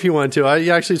can go if you want to.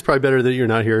 Actually, it's probably better that you're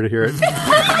not here to hear it.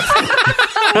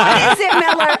 What is it,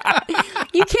 Miller?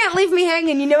 You can't leave me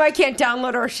hanging. You know I can't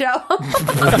download our show.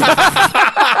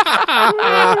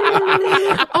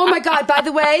 Oh my God. By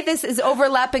the way, this is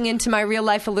overlapping into my real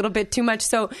life a little bit too much.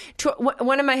 So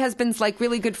one of my husband's like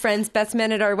really good friends, best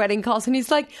man at our wedding, calls and he's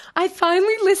like, I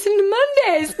finally listened to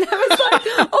Mondays. And I was like,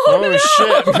 oh no.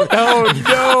 Shit. Oh,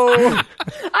 no.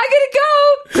 I gotta go.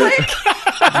 Click.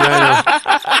 Yeah,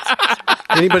 I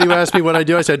know. Anybody who asks me what I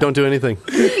do, I say I don't do anything.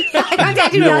 I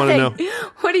do You don't wanna nothing.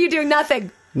 What are you doing?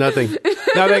 Nothing. Nothing.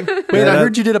 Nothing. Wait, I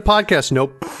heard you did a podcast.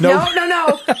 Nope. No.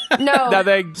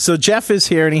 Nothing. So Jeff is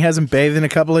here, and he hasn't bathed in a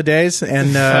couple of days,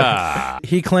 and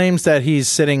he claims that he's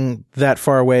sitting that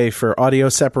far away for audio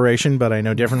separation, but I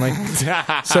know differently.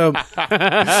 So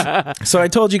I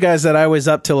told you guys that I was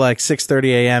up till like 6:30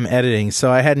 a.m. editing,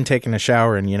 so I hadn't taken a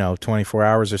shower in 24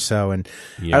 hours or so, and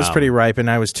I was pretty ripe,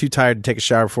 and I was too tired to take a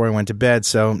shower before I went to bed.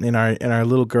 So in our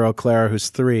little girl Clara, who's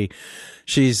 3.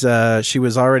 She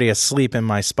was already asleep in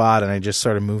my spot, and I just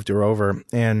sort of moved her over.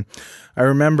 And I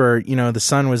remember, the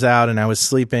sun was out and I was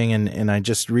sleeping, and I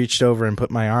just reached over and put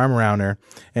my arm around her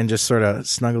and just sort of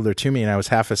snuggled her to me, and I was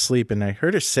half asleep, and I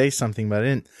heard her say something, but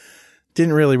I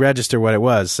didn't really register what it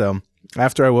was. So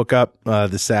after I woke up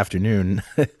this afternoon,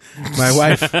 my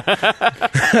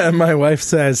wife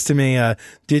says to me,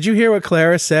 did you hear what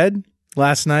Clara said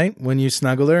last night when you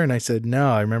snuggled her? And I said,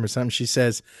 no, I remember something. She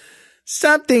says,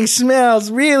 something smells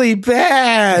really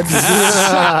bad.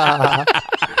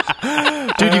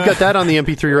 Dude, you got that on the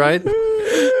MP3, right?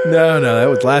 No, that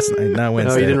was last night, not No,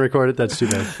 Wednesday. you didn't record it. That's too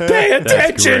bad. Pay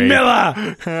attention, great.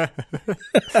 Miller.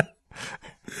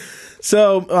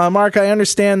 So, Mark, I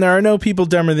understand there are no people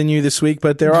dumber than you this week,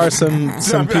 but there are some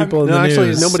people in No, the actually,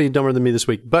 news. nobody dumber than me this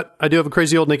week. But I do have a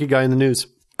crazy old naked guy in the news.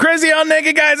 Crazy old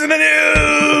naked guys in the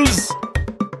news.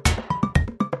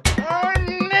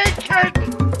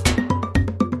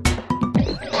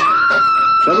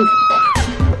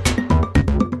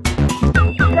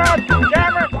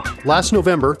 Last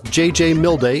November, J.J.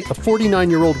 Milday, a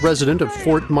 49-year-old resident of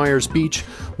Fort Myers Beach,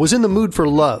 was in the mood for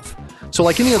love. So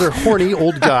like any other horny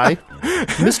old guy,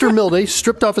 Mr. Milday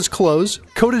stripped off his clothes,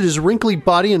 coated his wrinkly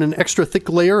body in an extra thick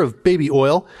layer of baby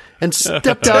oil, and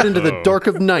stepped out into the dark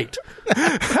of night,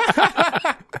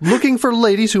 looking for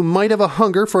ladies who might have a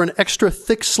hunger for an extra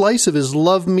thick slice of his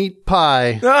love meat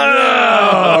pie.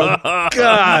 Oh,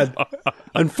 God.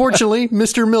 Unfortunately,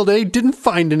 Mr. Milday didn't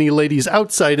find any ladies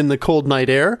outside in the cold night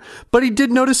air, but he did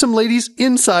notice some ladies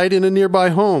inside in a nearby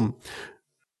home.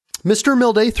 Mr.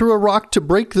 Milday threw a rock to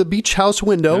break the beach house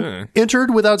window,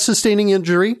 entered without sustaining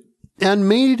injury, and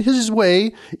made his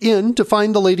way in to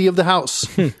find the lady of the house.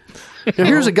 Now,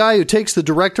 here's a guy who takes the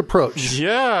direct approach.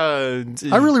 Yeah.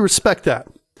 I really respect that.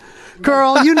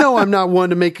 Carl, you know I'm not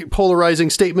one to make polarizing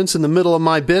statements in the middle of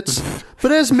my bits,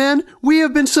 but as men, we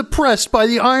have been suppressed by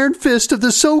the iron fist of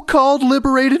the so-called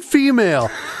liberated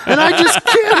female, and I just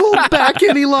can't hold back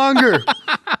any longer.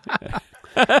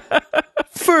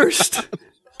 First,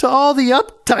 to all the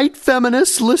uptight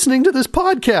feminists listening to this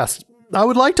podcast, I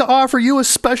would like to offer you a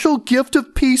special gift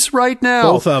of peace right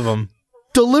now. Both of them.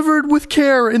 Delivered with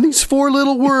care in these 4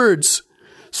 little words.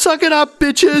 Suck it up,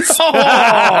 bitches.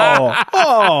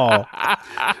 Oh.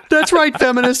 That's right,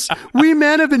 feminists. We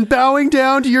men have been bowing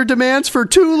down to your demands for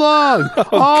too long.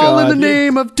 All in God. the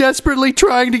name of desperately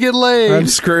trying to get laid. I'm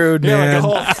screwed, Yeah, man. like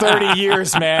a whole 30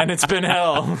 years, man. It's been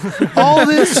hell. All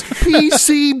this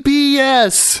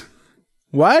PCBS.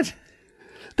 What?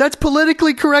 That's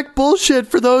politically correct bullshit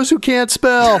for those who can't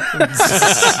spell.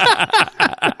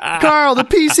 Carl, the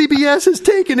PCBS has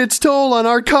taken its toll on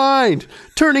our kind,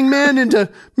 turning men into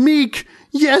meek,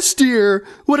 yes, dear,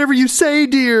 whatever you say,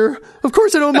 dear. Of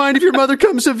course, I don't mind if your mother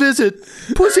comes to visit.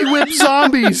 Pussy whip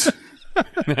zombies.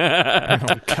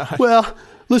 Well,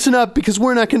 listen up, because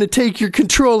we're not going to take your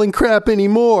controlling crap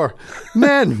anymore.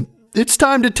 Men, it's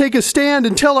time to take a stand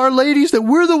and tell our ladies that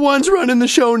we're the ones running the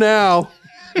show now.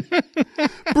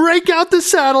 Break out the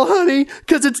saddle, honey,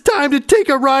 because it's time to take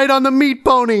a ride on the meat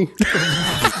pony.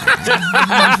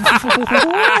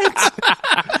 What?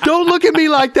 Don't look at me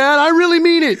like that. I really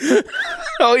mean it.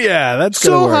 Oh, yeah, that's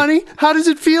gonna So, work. honey, how does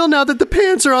it feel now that the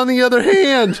pants are on the other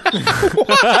hand?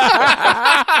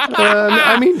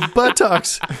 I mean,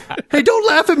 buttocks. Hey, don't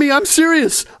laugh at me. I'm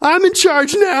serious. I'm in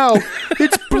charge now.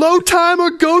 It's blow time or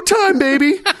go time,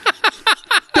 baby.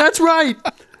 That's right.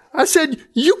 I said,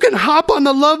 you can hop on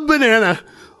the love banana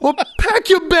or pack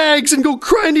your bags and go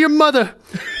crying to your mother.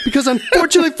 Because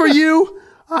unfortunately for you,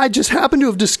 I just happen to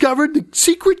have discovered the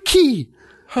secret key.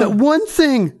 That one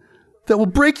thing that will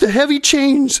break the heavy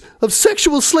chains of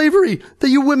sexual slavery that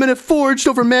you women have forged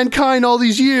over mankind all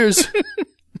these years.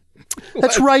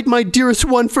 That's right, my dearest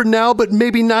one, for now, but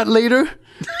maybe not later.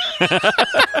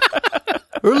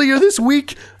 Earlier this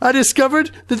week, I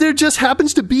discovered that there just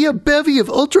happens to be a bevy of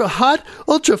ultra-hot,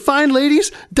 ultra-fine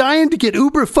ladies dying to get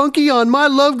uber funky on my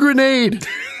love grenade.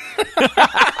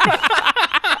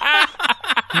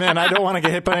 Man, I don't want to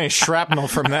get hit by any shrapnel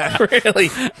from that. Really?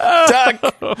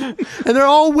 Duck. And they're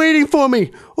all waiting for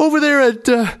me over there at,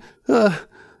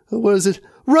 what is it?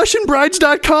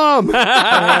 RussianBrides.com. Hey,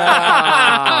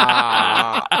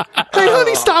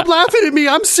 honey, stop laughing at me.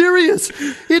 I'm serious.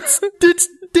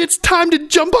 It's time to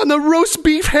jump on the roast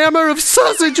beef hammer of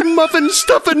sausage, muffin,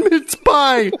 stuff, and mince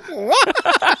pie.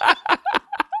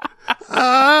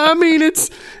 I mean, it's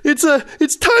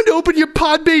time to open your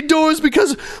pod bay doors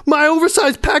because my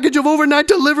oversized package of overnight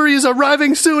delivery is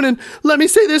arriving soon. And let me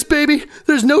say this, baby,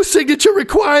 there's no signature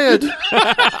required.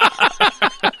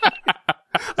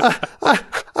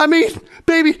 I mean,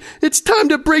 baby, it's time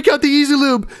to break out the Easy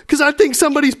Lube because I think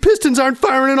somebody's pistons aren't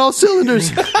firing in all cylinders.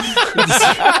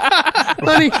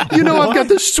 Honey, you know I've got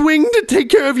the swing to take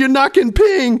care of your knock and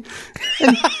ping.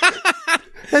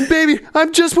 And baby,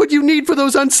 I'm just what you need for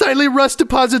those unsightly rust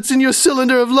deposits in your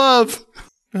cylinder of love.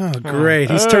 Oh, great.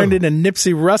 He's turned into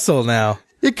Nipsey Russell now.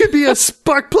 It could be a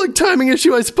spark plug timing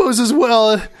issue, I suppose, as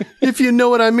well, if you know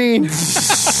what I mean.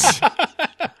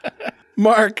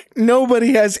 Mark,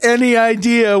 nobody has any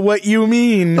idea what you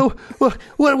mean. Oh, well,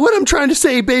 what I'm trying to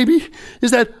say, baby,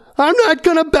 is that I'm not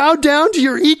going to bow down to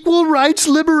your equal rights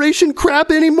liberation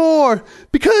crap anymore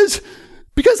because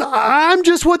I'm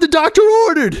just what the doctor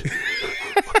ordered.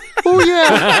 Oh,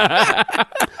 yeah.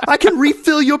 I can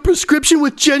refill your prescription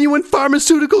with genuine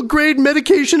pharmaceutical grade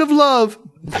medication of love.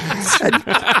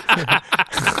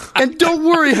 And don't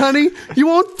worry, honey. You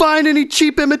won't find any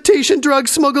cheap imitation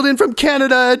drugs smuggled in from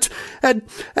Canada at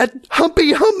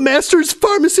Humpy Hump Master's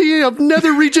Pharmacy of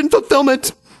Nether Region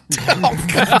Fulfillment. Oh,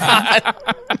 God.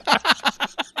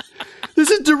 This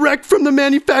is direct from the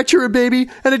manufacturer, baby,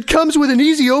 and it comes with an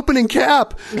easy opening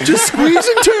cap. Just squeeze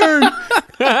and turn.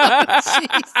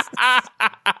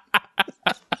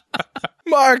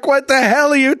 Mark, what the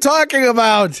hell are you talking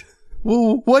about?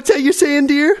 Well, what's that you saying,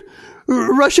 dear?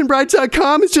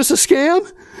 RussianBrides.com is just a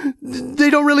scam? They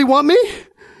don't really want me?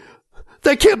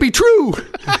 That can't be true.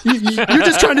 You're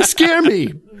just trying to scare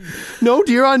me. No,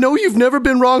 dear, I know you've never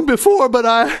been wrong before, but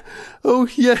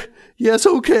yes,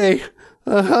 okay.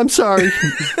 I'm sorry.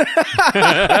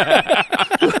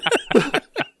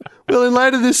 Well, in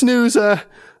light of this news,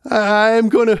 I'm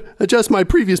going to adjust my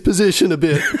previous position a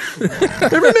bit.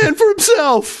 Every man for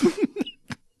himself.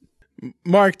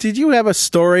 Mark, did you have a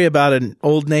story about an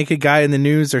old naked guy in the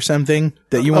news or something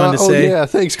that you wanted to say? Oh, yeah.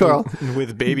 Thanks, Carl.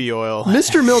 With baby oil.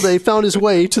 Mr. Milday found his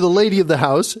way to the lady of the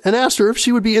house and asked her if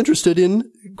she would be interested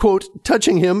in, quote,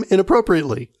 touching him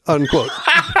inappropriately, unquote.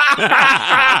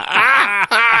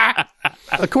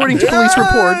 According to police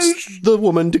reports, the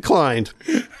woman declined.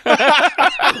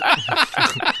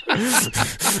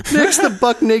 Next, the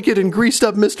buck-naked and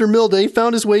greased-up Mr. Milday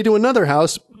found his way to another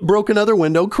house, broke another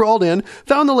window, crawled in,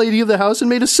 found the lady of the house, and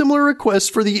made a similar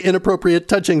request for the inappropriate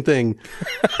touching thing.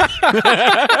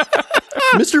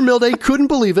 Mr. Milday couldn't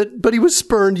believe it, but he was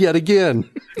spurned yet again.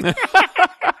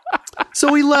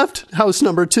 So he left house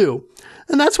number 2.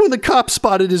 And that's when the cop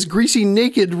spotted his greasy,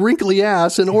 naked, wrinkly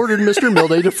ass and ordered Mr.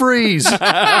 Milday to freeze.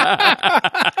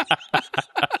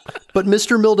 But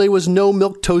Mr. Milday was no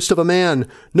milquetoast of a man.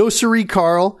 No siree,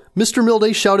 Carl. Mr.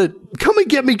 Milday shouted, "Come and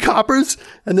get me, coppers!"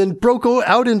 and then broke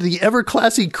out into the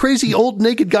ever-classy, crazy old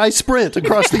naked guy sprint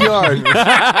across the yard.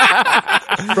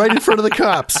 Right in front of the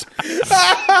cops.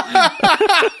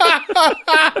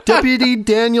 Deputy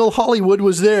Daniel Hollywood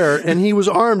was there, and he was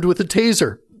armed with a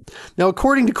taser. Now,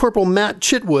 according to Corporal Matt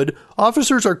Chitwood,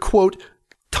 officers are, quote,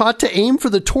 taught to aim for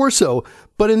the torso,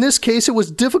 but in this case it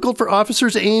was difficult for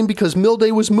officers to aim because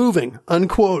Milday was moving,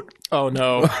 unquote. Oh,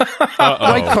 no.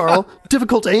 Right, Carl.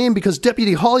 Difficult to aim because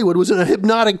Deputy Hollywood was in a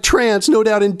hypnotic trance, no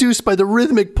doubt induced by the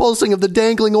rhythmic pulsing of the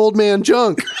dangling old man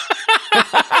junk.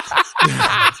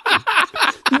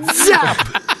 Zap!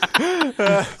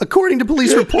 According to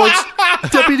police reports,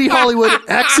 Deputy Hollywood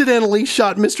accidentally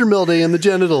shot Mr. Milday in the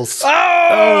genitals.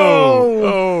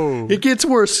 Oh! It gets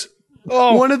worse.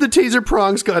 One of the taser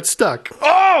prongs got stuck.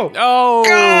 God!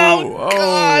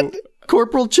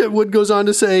 Corporal Chitwood goes on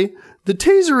to say, the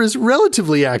taser is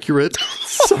relatively accurate.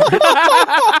 Sorry.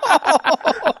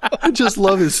 I just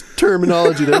love his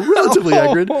terminology there. Relatively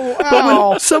accurate. But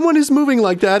when someone is moving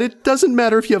like that, it doesn't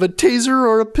matter if you have a taser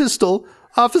or a pistol.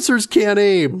 Officers can't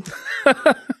aim.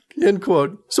 End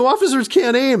quote. So officers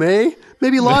can't aim, eh?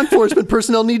 Maybe law enforcement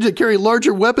personnel need to carry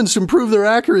larger weapons to improve their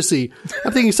accuracy.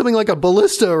 I'm thinking something like a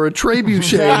ballista or a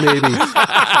trebuchet, maybe.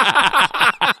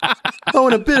 Oh,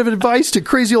 and a bit of advice to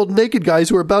crazy old naked guys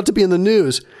who are about to be in the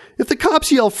news. If the cops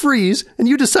yell freeze and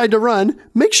you decide to run,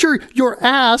 make sure your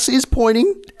ass is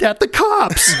pointing at the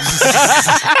cops.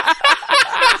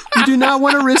 You do not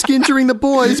want to risk injuring the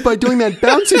boys by doing that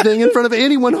bouncy thing in front of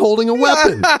anyone holding a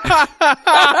weapon.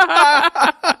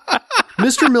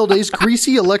 Mr. Milday's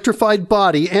greasy, electrified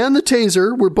body and the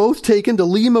taser were both taken to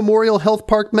Lee Memorial Health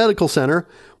Park Medical Center,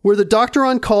 where the doctor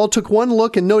on call took one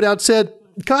look and no doubt said,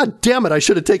 God damn it, I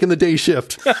should have taken the day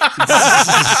shift.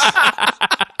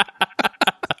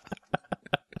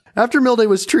 After Milday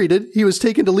was treated, he was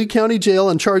taken to Lee County Jail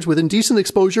and charged with indecent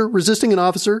exposure, resisting an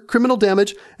officer, criminal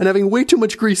damage, and having way too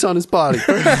much grease on his body.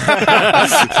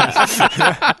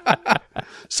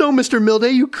 So, Mr.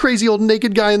 Milday, you crazy old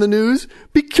naked guy in the news,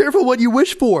 be careful what you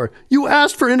wish for. You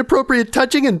asked for inappropriate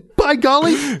touching, and by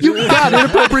golly, you got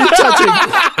inappropriate touching.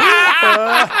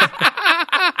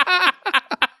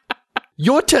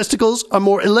 Your testicles are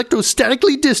more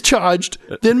electrostatically discharged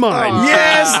than mine.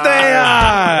 Yes, they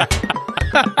are!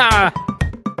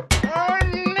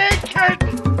 I'm naked!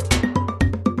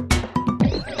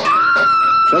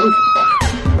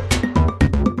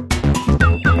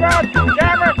 God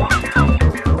damn it!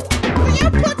 Will you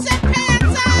put your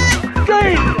pants on?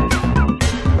 Jesus!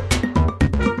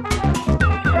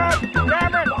 God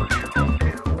damn it!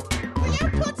 Will you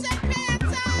put your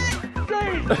pants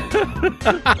on?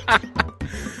 Jesus!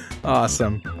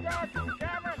 Awesome.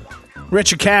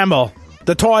 Richard Campbell,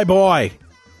 the toy boy,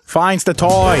 finds the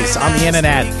toys on the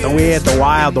internet. The weird, the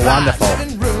wild, the wonderful.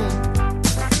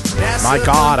 My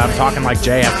God, I'm talking like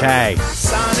JFK.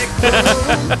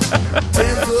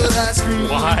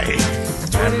 Why?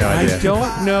 I have no idea. I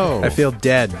don't know. I feel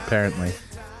dead, apparently.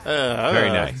 Very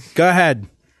nice. Go ahead.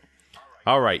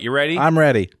 All right, you ready? I'm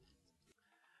ready.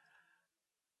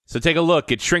 So take a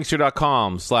look at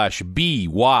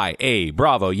shrinkster.com/BYA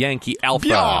Bravo Yankee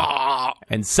Alpha.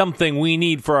 And something we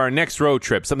need for our next road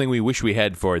trip, something we wish we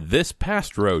had for this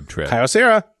past road trip.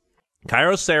 Kyocera.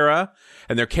 Kyocera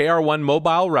and their KR1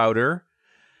 mobile router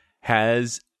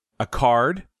has a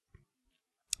card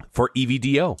for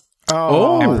EVDO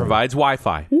and provides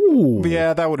Wi-Fi. Ooh.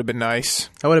 Yeah, that would have been nice.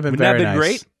 That would have been Wouldn't that very have been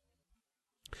nice. great?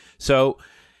 So,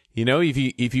 you know, if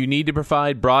you need to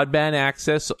provide broadband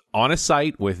access on a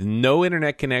site with no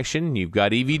internet connection, you've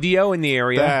got EVDO in the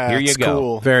area. Here you That's go.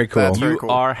 cool. Very cool. That's very You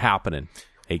cool. are happening.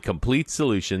 A complete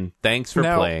solution. Thanks for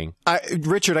Now, playing.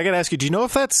 Richard, I got to ask you, do you know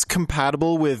if that's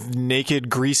compatible with naked,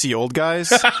 greasy old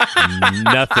guys?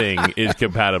 Nothing is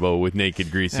compatible with naked,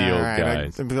 greasy old All right,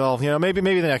 guys. well, you know, maybe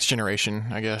the next generation,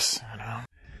 I guess. I don't know.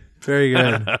 Very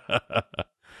good.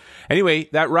 Anyway,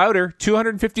 that router,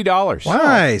 $250.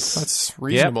 Nice. That's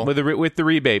reasonable. Yep, with the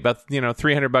rebate, about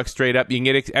 $300 straight up. You can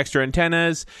get extra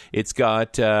antennas. It's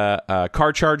got a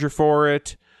car charger for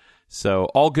it, so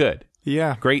all good.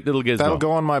 Yeah. Great little gizmo. That'll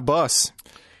go on my bus.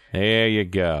 There you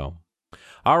go.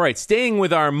 All right, staying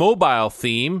with our mobile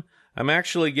theme, I'm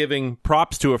actually giving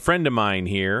props to a friend of mine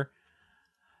here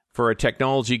for a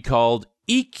technology called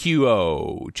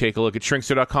EQO. Take a look at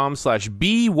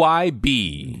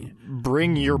shrinkster.com/BYB.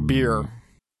 Bring your beer.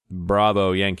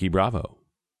 Bravo, Yankee, bravo.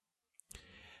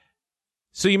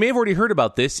 So you may have already heard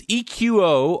about this.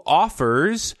 EQO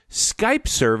offers Skype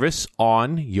service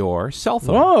on your cell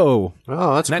phone. Whoa.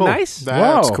 Oh, that's Isn't that cool. nice?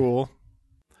 That's Whoa. cool.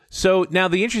 So now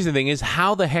the interesting thing is,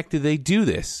 how the heck do they do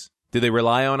this? Do they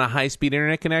rely on a high-speed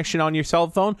internet connection on your cell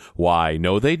phone? Why,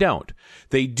 no, they don't.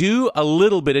 They do a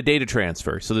little bit of data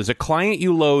transfer. So there's a client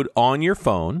you load on your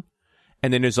phone,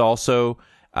 and then there's also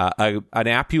an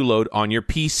app you load on your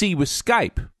PC with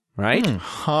Skype, right?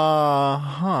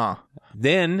 Huh.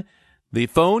 Then The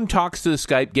phone talks to the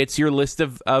Skype, gets your list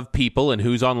of people and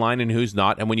who's online and who's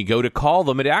not. And when you go to call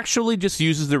them, it actually just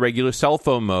uses the regular cell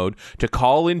phone mode to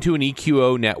call into an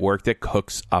EQO network that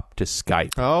hooks up to Skype.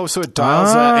 Oh, so it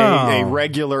dials a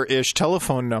regular-ish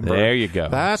telephone number. There you go.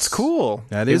 That's cool.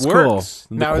 That is It cool. works.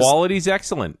 The Now, quality's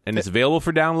excellent, and it's available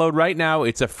for download right now.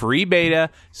 It's a free beta,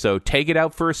 so take it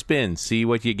out for a spin. See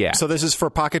what you get. So this is for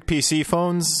Pocket PC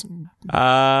phones?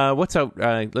 What's out?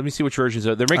 Let me see which versions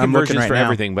are. They're making I'm looking versions right for now.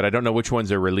 everything, but I don't know which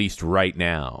ones are released right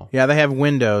now. Yeah, they have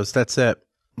Windows. That's it.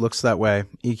 Looks that way.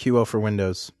 EQO for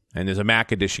Windows. And there's a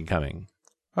Mac edition coming.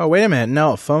 Oh, wait a minute.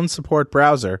 No, phone support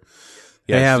browser.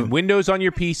 Yeah, They it's have- Windows on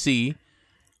your PC,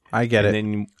 I get and it.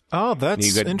 then Oh, that's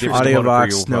You got interesting. different-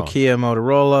 AudioVox, for your phone. Nokia,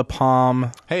 Motorola,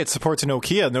 Palm. Hey, it supports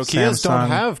Nokia. Nokias Samsung. don't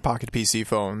have Pocket PC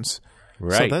phones.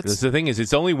 right. that's- The thing is,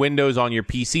 it's only Windows on your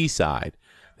PC side.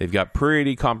 They've got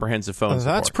pretty comprehensive phone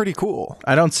support. That's pretty cool.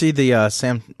 I don't see the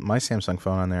my Samsung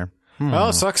phone on there.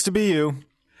 Oh, sucks to be you.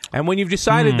 And when you've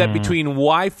decided that between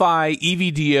Wi-Fi,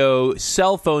 EVDO,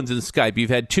 cell phones, and Skype, you've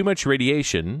had too much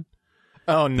radiation,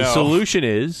 Oh, no. the solution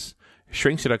is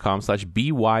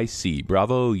shrinkster.com/BYC.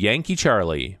 Bravo, Yankee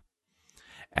Charlie.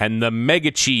 And the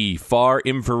Mega Chi Far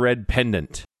Infrared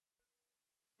Pendant.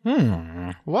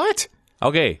 What?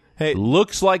 Okay. Hey.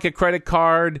 Looks like a credit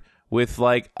card with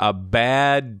like a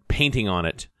bad painting on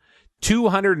it.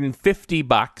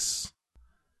 $250.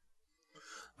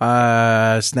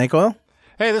 Snake oil?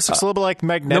 Hey, this looks a little bit like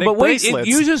magnetic No, but wait, bracelets.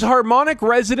 it uses harmonic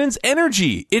resonance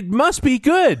energy. It must be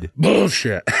good.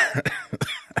 Bullshit.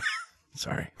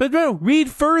 Sorry. But no, read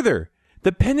further.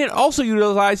 The pendant also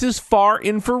utilizes far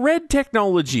infrared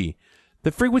technology,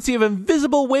 the frequency of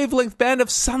invisible wavelength band of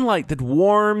sunlight that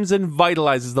warms and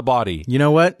vitalizes the body. You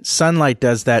know what? Sunlight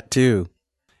does that too.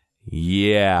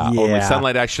 Yeah, only Yeah.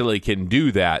 sunlight actually can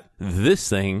do that. This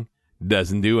thing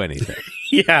doesn't do anything.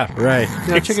 Yeah, right.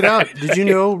 Now, check it out. Did you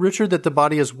know, Richard, that the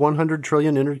body has 100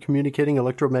 trillion intercommunicating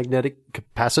electromagnetic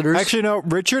capacitors? Actually, no,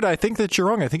 Richard, I think that you're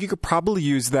wrong. I think you could probably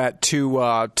use that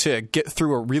to get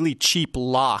through a really cheap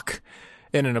lock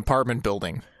in an apartment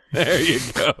building. There you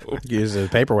go. Use a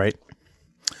paperweight.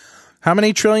 How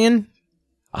many trillion?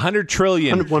 100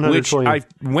 trillion, 100 which trillion. I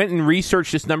went and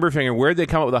researched this number, figuring where did they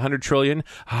come up with 100 trillion?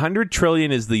 100 trillion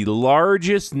is the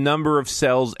largest number of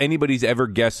cells anybody's ever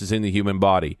guessed is in the human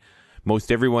body.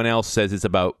 Most everyone else says it's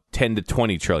about 10 to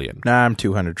 20 trillion. Nah, I'm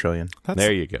 200 trillion.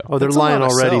 There you go. Oh, they're That's a lying lot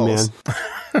of already, cells.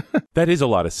 man. That is a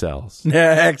lot of cells.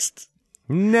 Next.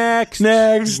 Next.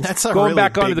 That's a Going really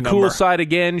back onto big the cool number. side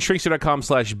again,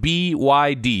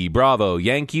 shrinkster.com/BYD. Bravo,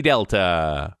 Yankee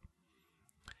Delta.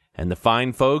 And the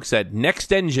fine folks at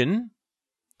Next Engine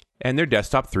and their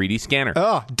desktop 3D scanner.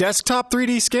 Oh, desktop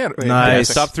 3D scanner. Wait, Nice.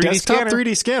 Desktop 3D desktop scanner.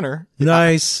 3D scanner.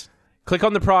 Nice. Click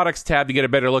on the products tab to get a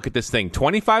better look at this thing.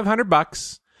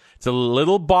 $2,500. It's a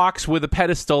little box with a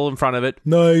pedestal in front of it.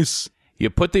 Nice. You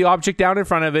put the object down in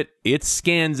front of it, it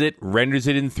scans it, renders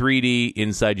it in 3D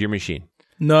inside your machine.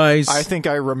 Nice. I think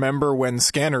I remember when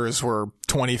scanners were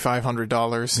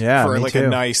 $2,500 Yeah, for me like too. a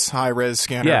nice high-res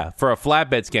scanner. Yeah, for a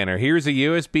flatbed scanner. Here's a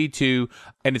USB 2,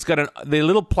 and it's got the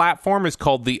little platform is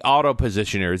called the Auto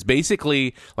Positioner. It's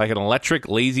basically like an electric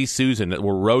lazy Susan that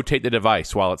will rotate the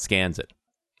device while it scans it.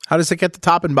 How does it get the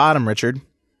top and bottom, Richard?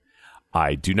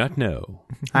 I do not know.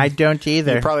 I don't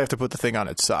either. You probably have to put the thing on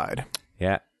its side.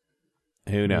 Yeah.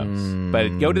 Who knows?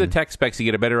 But go to the tech specs, you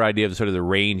get a better idea of sort of the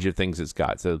range of things it's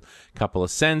got. So a couple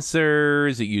of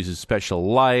sensors, it uses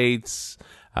special lights,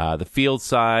 the field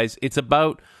size. It's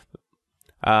about,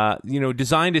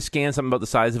 designed to scan something about the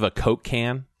size of a Coke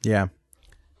can. Yeah.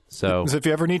 So, So if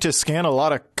you ever need to scan a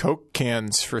lot of Coke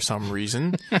cans for some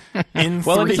reason, in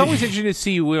well, and 3D, it's always interesting to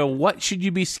see, what should you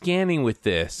be scanning with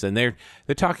this? And they're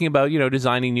talking about,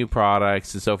 designing new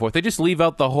products and so forth. They just leave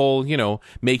out the whole,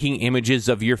 making images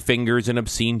of your fingers and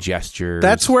obscene gestures.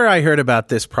 That's where I heard about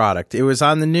this product. It was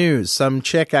on the news. Some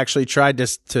chick actually tried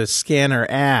to scan her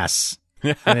ass.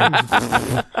 it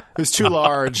was too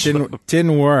large.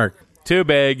 Didn't work. too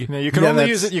big. No, you can Yeah, only that's-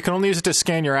 use it. You can only use it to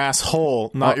scan your asshole,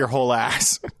 not your whole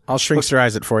ass. I'll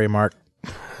shrinksterize it for you, Mark.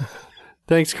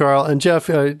 Thanks, Carl. And Jeff,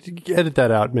 edit that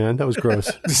out, man. That was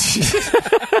gross.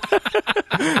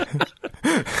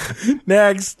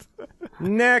 Next.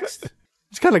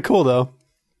 It's kind of cool, though.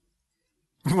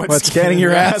 What's scanning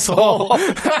your asshole?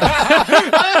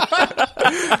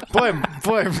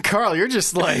 boy, Carl, you're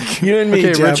just like You and me,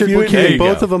 Okay, Jeff. Richard, you we're and me. keeping you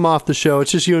both go. of them off the show. It's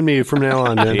just you and me from now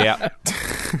on, man. Yeah.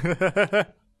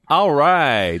 All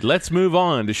right. Let's move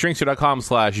on to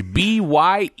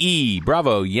shrinkster.com/BYE.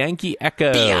 Bravo, Yankee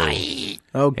Echo.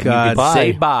 Oh, And you God. can Bye.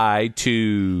 say bye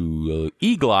to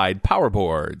E-Glide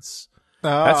powerboards.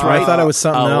 That's right. I thought it was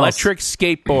something else. Electric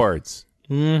skateboards.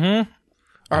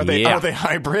 Are they Yeah. are they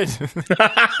hybrid?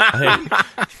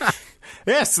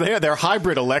 Yes, they're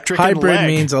hybrid electric and Hybrid leg.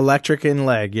 means electric and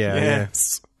leg. Yeah.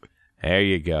 Yes. There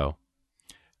you go.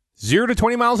 0 to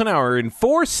 20 miles an hour in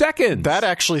 4 seconds. That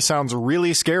actually sounds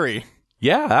really scary.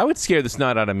 Yeah, that would scare the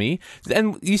snot out of me.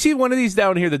 And you see one of these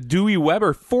down here, the Dewey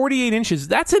Weber, 48 inches.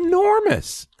 That's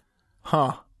enormous.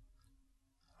 Huh.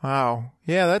 Wow.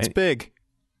 Yeah, that's big.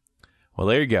 Well,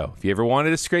 there you go. If you ever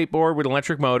wanted a skateboard with an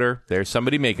electric motor, there's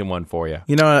somebody making one for you.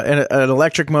 You know, an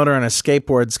electric motor on a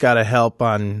skateboard's got to help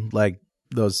on like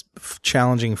those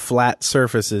challenging flat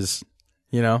surfaces,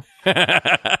 you know,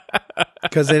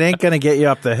 because it ain't going to get you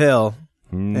up the hill.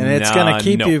 And it's going to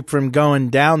keep you from going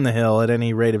down the hill at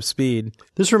any rate of speed.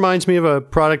 This reminds me of a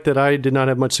product that I did not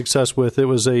have much success with. It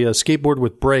was a skateboard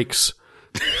with brakes.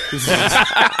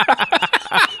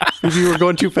 If you were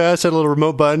going too fast, had a little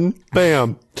remote button.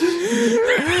 Bam.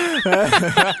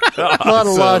 A lot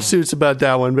of lawsuits about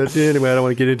that one, but anyway, I don't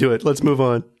want to get into it. Let's move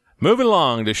on. Moving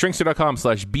along to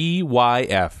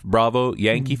shrinkster.com/BYF, Bravo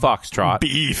Yankee Foxtrot.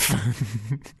 Beef.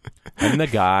 And the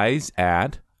guys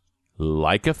at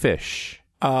Like a Fish.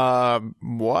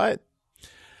 What?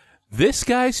 This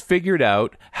guy's figured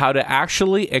out how to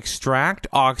actually extract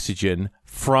oxygen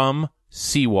from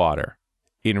seawater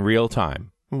in real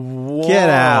time. Whoa. Get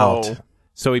out.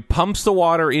 So he pumps the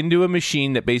water into a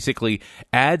machine that basically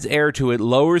adds air to it,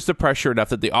 lowers the pressure enough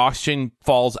that the oxygen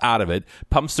falls out of it,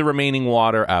 pumps the remaining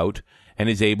water out, and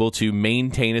is able to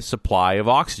maintain a supply of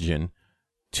oxygen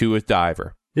to a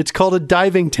diver. It's called a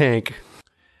diving tank.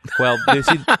 Well,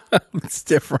 It's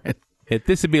different.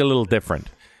 this would be a little different.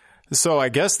 So I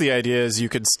guess the idea is you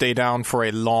could stay down for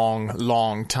a long,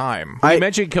 long time. You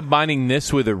mentioned combining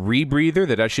this with a rebreather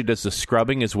that actually does the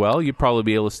scrubbing as well. You'd probably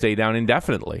be able to stay down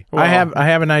indefinitely. I have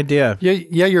an idea. Yeah,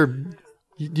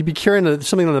 you'd be carrying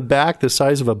something on the back the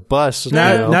size of a bus.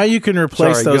 Now you can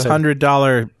replace Sorry, go those ahead.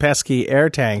 $100 pesky air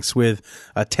tanks with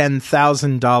a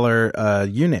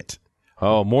 $10,000 unit.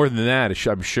 Oh, more than that,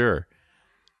 I'm sure.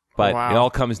 But Wow. it all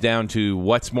comes down to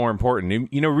what's more important.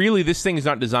 You know, really, this thing is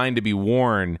not designed to be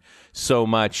worn so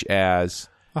much as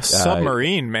A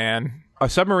submarine, man. a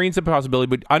submarine's a possibility,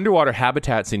 but underwater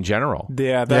habitats in general.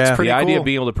 Yeah, that's Yeah. pretty The cool. idea of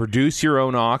being able to produce your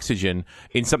own oxygen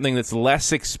in something that's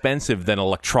less expensive than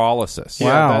electrolysis.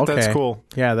 Yeah, Wow, that's okay. cool.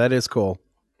 Yeah, that is cool.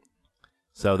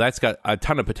 So that's got a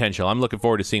ton of potential. I'm looking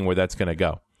forward to seeing where that's going to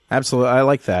go. Absolutely. I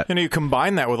like that. You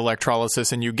combine that with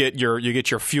electrolysis, and you get your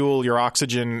fuel, your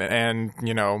oxygen, and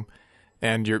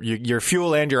and your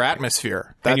fuel and your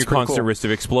atmosphere. That's And your pretty constant cool. risk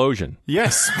of explosion.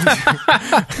 Yes.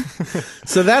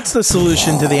 So that's the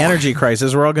solution to the energy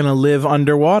crisis. We're all going to live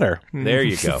underwater. There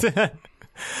you go.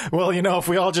 Well, if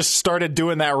we all just started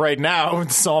doing that right now,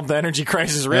 it'd solve the energy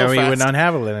crisis real Yeah, we fast. would not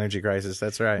have an energy crisis.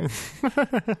 That's right.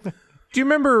 Do you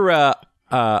remember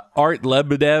Art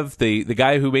Lebedev, the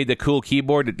guy who made the cool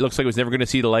keyboard? It looks like it was never going to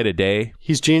see the light of day.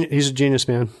 He's a genius,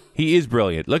 man. He is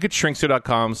brilliant. Look at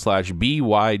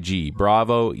shrinkster.com/BYG,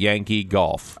 Bravo Yankee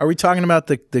Golf. Are we talking about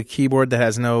the keyboard that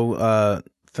has no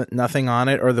nothing on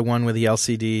it, or the one with the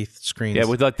LCD screens? Yeah,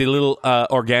 with like the little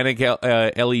organic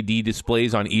LED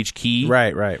displays on each key.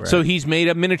 right. So he's made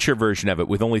a miniature version of it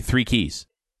with only 3 keys.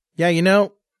 Yeah,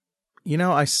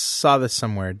 I saw this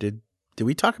somewhere. Did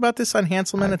we talk about this on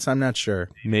Hansel Minutes? I'm not sure.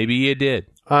 Maybe you did.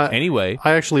 Anyway,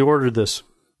 I actually ordered this.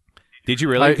 did you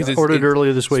really? I 'Cause ordered it's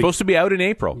earlier this week. supposed to be out in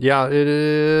April. Yeah,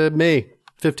 May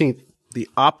 15th. The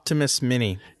Optimus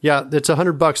Mini. Yeah, it's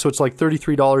 $100, so it's like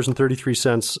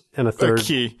 $33.33 and a third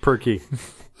key. per key.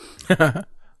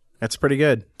 That's pretty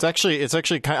good. It's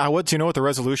actually kind of, what do you know what the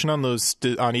resolution on those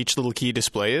on each little key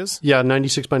display is? Yeah,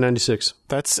 96 by 96.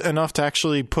 That's enough to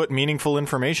actually put meaningful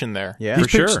information there. Yeah. For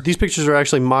sure. These pictures are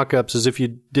actually mock-ups, as if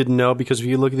you didn't know, because if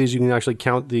you look at these, you can actually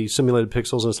count the simulated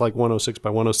pixels, and it's like 106 by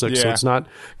 106, so Yeah. it's not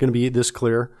going to be this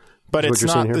clear. But is what it's you're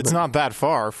not saying here, it's but- not that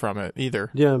far from it either.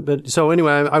 Yeah, but so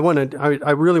anyway, I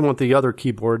really want the other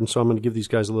keyboard, and so I'm going to give these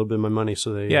guys a little bit of my money.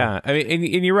 So they Yeah, I mean, and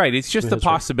you're right. It's just the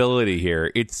possibility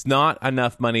here. It's not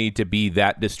enough money to be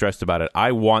that distressed about it.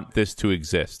 I want this to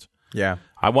exist. Yeah.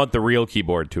 I want the real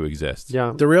keyboard to exist.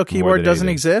 yeah, The real keyboard than doesn't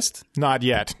anything. exist? Not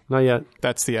yet. not yet.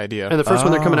 That's the idea. And the first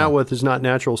one they're coming out with is not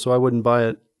natural, so I wouldn't buy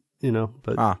it.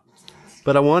 But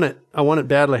but I want it. I want it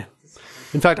badly.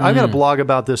 In fact, I've got a blog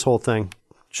about this whole thing.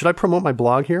 Should I promote my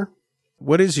blog here?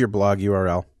 What is your blog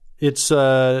URL? It's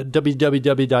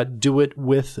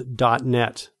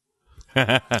www.doitwith.net.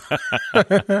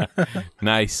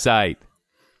 Nice site.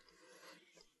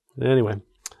 Anyway,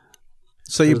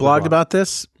 So you There's the blogged blog. about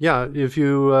this? yeah, if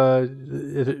you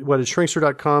it's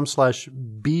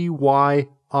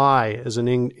shrinkster.com/BYI as an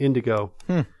indigo.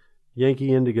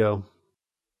 Yankee Indigo.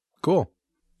 Cool.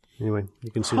 Anyway,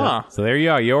 you can see Huh. So there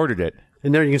you are. You ordered it.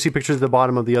 And there you can see pictures at the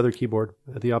bottom of the other keyboard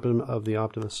at the of the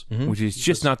Optimus. Which is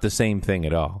just not the same thing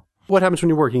at all. What happens when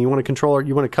you're working? You want a controller,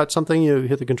 you want to cut something, you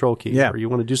hit the control key. Yeah. Or you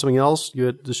want to do something else, you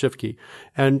hit the shift key.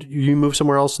 And you move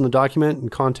somewhere else in the document and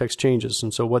context changes.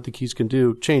 And so what the keys can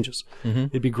do changes.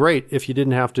 It'd be great if you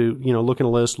didn't have to, look in a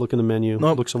list, look in the menu,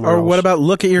 look somewhere else. Or what about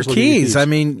look at your Just look at your keys? I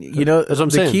mean, That's what I'm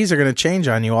the saying. keys are going to change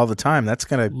on you all the time. That's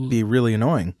going to be really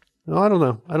annoying. No, I don't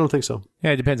know. I don't think so.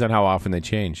 Yeah, it depends on how often they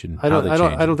change and I how they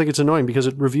change. I don't think it's annoying because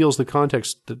it reveals the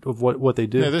context of what they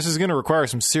do. Yeah, this is going to require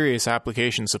some serious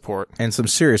application support. And some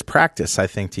serious practice, I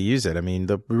think, to use it. I mean,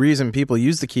 the reason people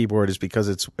use the keyboard is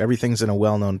because everything's in a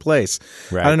well-known place.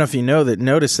 Right. I don't know if you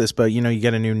notice this, but you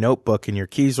get a new notebook and your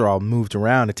keys are all moved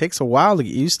around. It takes a while to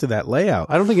get used to that layout.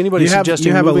 I don't think anybody's You have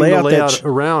suggesting a moving layout the layout that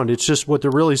around. It's just what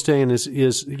they're really saying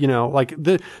is like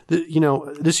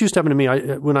this used to happen to me.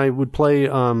 When I would play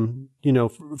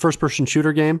first person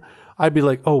shooter game, I'd be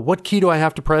like, oh, what key do I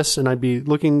have to press? And I'd be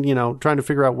looking, trying to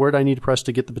figure out where do I need to press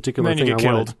to get the particular And then thing you get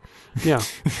I wanted. killed. Yeah.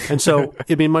 And so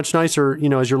it'd be much nicer,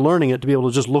 as you're learning it, to be able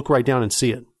to just look right down and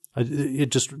see it. It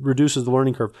just reduces the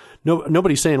learning curve.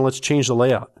 Nobody's saying let's change the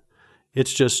layout.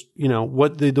 It's just,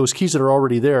 those keys that are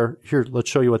already there, here, let's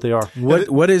show you what they are.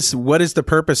 What is the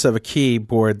purpose of a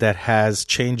keyboard that has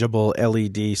changeable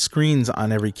LED screens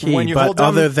on every key, When you but hold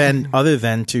down other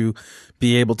than to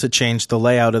be able to change the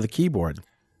layout of the keyboard?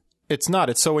 It's not.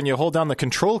 It's so when you hold down the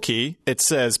control key, it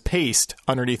says paste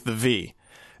underneath the V.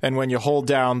 And when you hold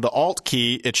down the Alt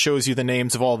key, it shows you the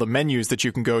names of all the menus that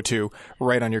you can go to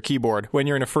right on your keyboard. When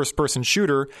you're in a first-person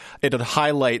shooter, it'll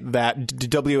highlight that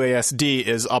WASD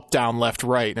is up, down, left,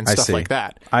 right, and stuff like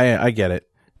that. I get it.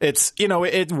 It's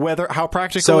how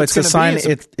practical. So it's assign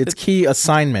going to be. it's key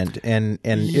assignment and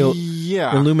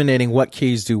illuminating what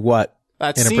keys do what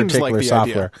That in a seems particular like the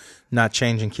software, idea. not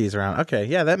changing keys around. Okay,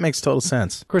 yeah, that makes total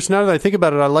sense. Of course, now that I think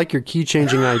about it, I like your key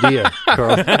changing idea,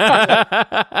 Carl.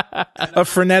 A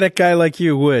frenetic guy like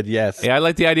you would, yes. Yeah, I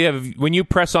like the idea of when you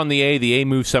press on the A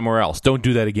moves somewhere else. Don't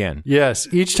do that again. Yes.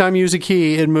 Each time you use a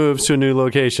key, it moves to a new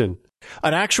location.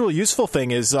 An actual useful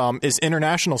thing is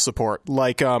international support,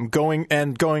 like going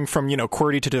from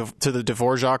QWERTY to the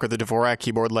Dvorak or the Dvorak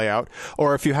keyboard layout,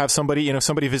 or if you have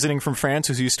somebody visiting from France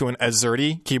who's used to an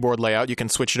AZERTY keyboard layout, you can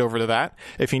switch it over to that.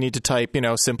 If you need to type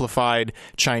simplified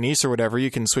Chinese or whatever,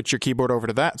 you can switch your keyboard over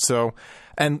to that. So,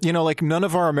 and none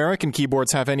of our American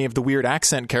keyboards have any of the weird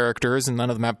accent characters, and none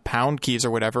of them have pound keys or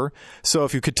whatever. So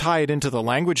if you could tie it into the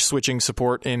language switching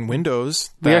support in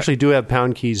Windows, We actually do have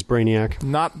pound keys, Brainiac.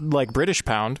 not like British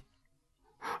pound.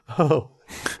 Oh,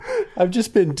 I've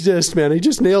just been dissed, man. He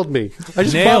just nailed me. I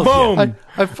just Nailed you.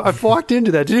 I've walked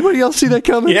into that. Did anybody else see that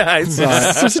coming? Yeah, I saw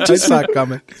it. Was it I just saw it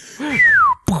coming.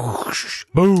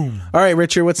 Boom. All right,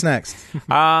 Richard, what's next?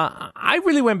 I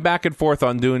really went back and forth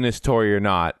on doing this toy or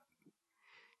not.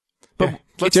 But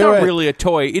it's do not it. really a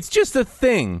toy. It's just a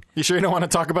thing. You sure you don't want to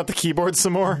talk about the keyboard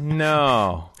some more?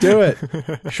 No. Do it.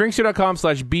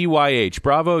 Shrinkster.com/BYH.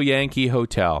 Bravo Yankee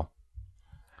Hotel.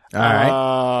 All right.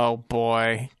 Oh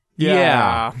boy.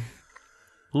 Yeah.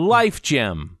 Life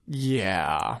Gem.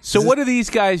 Yeah. So what do these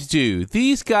guys do?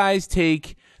 These guys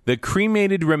take the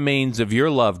cremated remains of your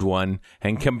loved one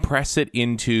and compress it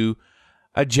into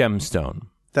a gemstone.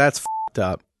 That's f***ed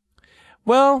up.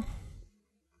 Well,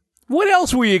 what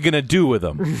else were you going to do with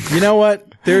them? You know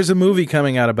what? There's a movie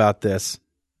coming out about this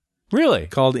Really?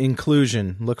 called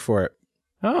Inclusion. Look for it.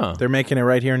 Oh. They're making it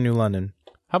right here in New London.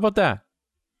 How about that?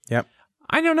 Yep.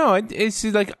 I don't know. It's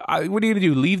like, what are you going to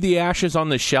do? Leave the ashes on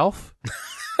the shelf?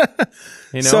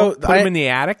 So put them in the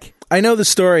attic? I know the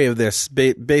story of this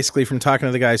basically from talking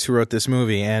to the guys who wrote this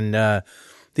movie. And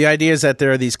the idea is that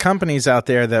there are these companies out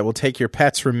there that will take your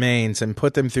pet's remains and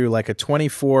put them through like a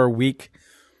 24-week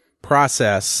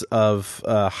process of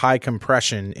high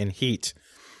compression and heat.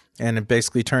 And it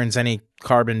basically turns any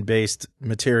carbon-based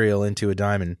material into a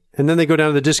diamond. And then they go down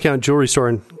to the discount jewelry store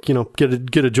and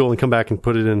get a jewel and come back and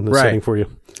put it in the Right. setting for you.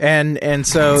 And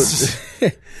so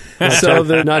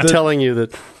They're not telling you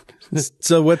that.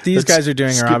 So what these That's guys are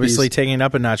doing are skippies. obviously taking it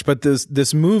up a notch. But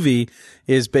this movie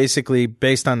is basically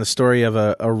based on the story of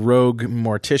a rogue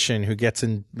mortician who gets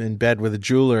in bed with a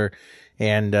jeweler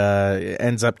and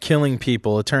ends up killing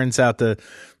people. It turns out the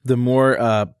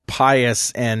more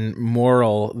pious and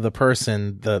moral the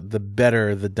person, the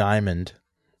better the diamond.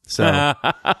 So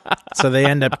they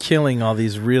end up killing all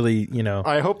these really,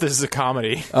 I hope this is a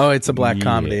comedy. Oh, it's a black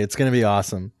comedy. It's going to be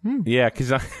awesome. Yeah,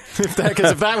 because If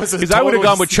that was a I would have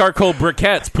gone with charcoal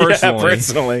briquettes personally.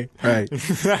 Personally. Right.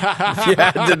 If you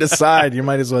had to decide, you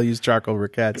might as well use charcoal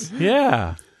briquettes.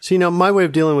 Yeah. See, now my way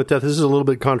of dealing with death, this is a little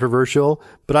bit controversial,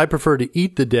 but I prefer to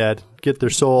eat the dead, get their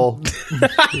soul.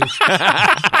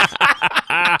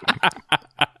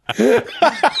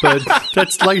 But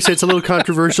that's, like I said, it's a little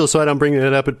controversial, so I don't bring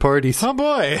that up at parties. Oh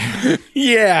boy.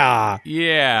 Yeah.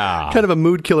 Yeah. Kind of a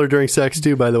mood killer during sex,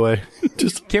 too, by the way.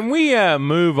 Just, Can we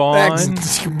move on?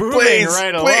 Moving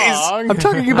right along. I'm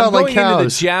talking about I'm like going into the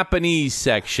cows. Japanese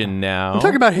section now. I'm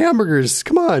talking about hamburgers.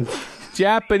 Come on.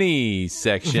 Japanese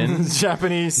section.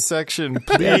 Japanese section,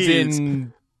 As please.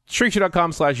 in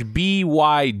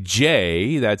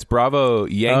shrinkster.com/BYJ. That's Bravo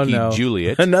Yankee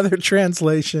Juliet. Another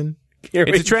translation.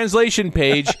 It's a translation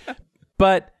page,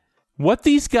 but what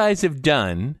these guys have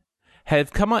done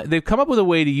they've come up with a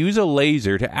way to use a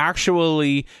laser to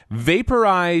actually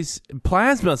vaporize,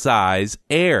 plasmasize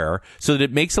air so that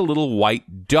it makes a little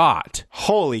white dot.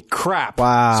 Holy crap.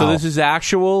 Wow. So this is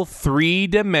actual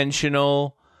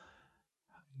 3-dimensional,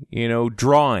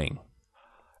 drawing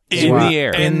in the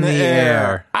air. In the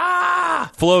air.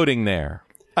 Floating there.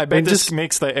 I bet And this just-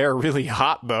 makes the air really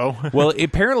hot, though. Well,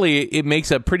 apparently it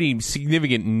makes a pretty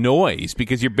significant noise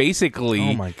because you're basically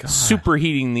Oh my God.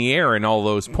 superheating the air in all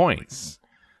those points.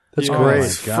 That's Yeah, great.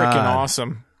 It's God. freaking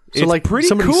awesome. So, It's like, pretty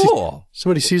somebody cool.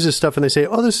 Somebody sees this stuff and they say,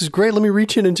 "Oh, this is great. Let me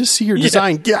reach in and just see your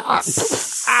design." Yeah.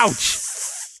 Ouch!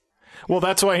 Well,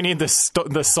 that's why you need the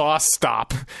saw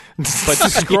stop. But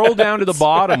just scroll down to the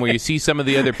bottom where you see some of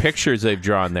the other pictures they've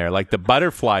drawn there. Like the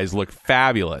butterflies look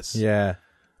fabulous. Yeah.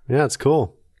 Yeah, it's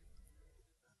cool.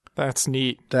 That's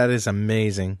neat. That is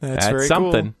amazing. That's That's very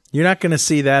something. cool. You're not going to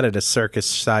see that at a circus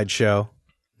sideshow.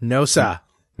 No, sir.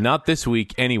 Not this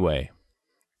week, anyway.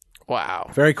 Wow.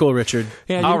 Very cool, Richard.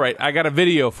 Yeah, All right, I got a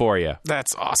video for you.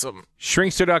 That's awesome.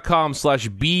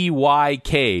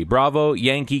 Shrinkster.com/BYK, Bravo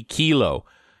Yankee Kilo.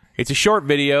 It's a short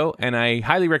video, and I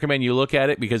highly recommend you look at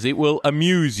it because it will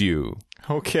amuse you.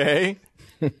 Okay.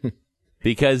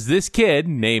 Because this kid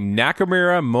named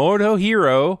Nakamura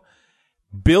Motohiro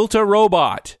built a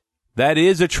robot that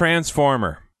is a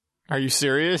transformer. Are you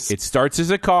serious? It starts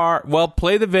as a car. Well,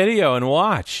 play the video and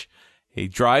watch. He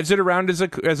drives it around as a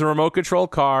remote control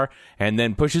car and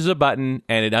then pushes a button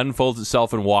and it unfolds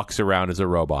itself and walks around as a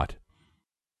robot.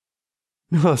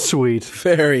 Oh, sweet.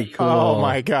 Very cool. Oh,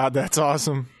 my God. That's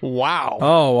awesome. Wow.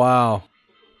 Oh, wow.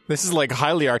 This is like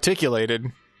highly articulated.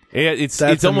 It's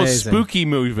That's almost amazing. spooky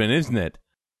movement, isn't it?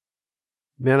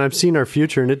 Man, I've seen our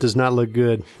future and it does not look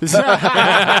good.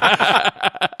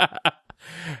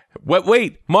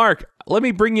 Wait, Mark, let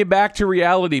me bring you back to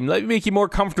reality. Let me make you more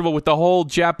comfortable with the whole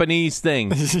Japanese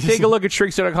thing. Take a look at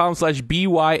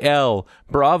shrinkster.com/BYL,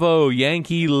 Bravo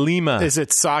Yankee Lima. Is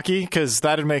it Saki? Because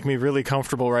that'd make me really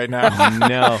comfortable right now.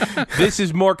 No, this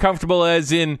is more comfortable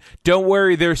as in, don't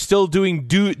worry, they're still doing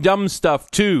dumb stuff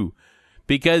too.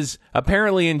 Because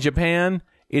apparently in Japan,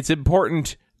 it's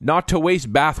important not to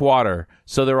waste bath water.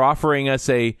 So they're offering us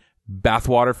a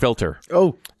bathwater filter.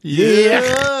 Oh, Yeah.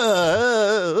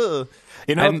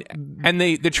 You know, And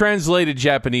the translated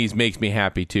Japanese makes me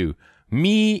happy too.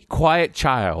 Me, quiet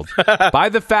child. By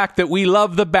the fact that we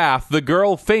love the bath, the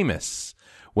girl famous.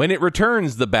 When it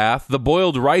returns the bath, the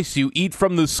boiled rice you eat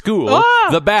from the school,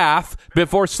 the bath,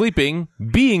 before sleeping,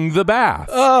 being the bath.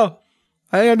 oh,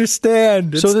 I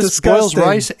understand. It's So this boils disgusting.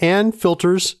 rice and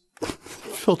filters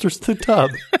the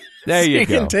tub. There you You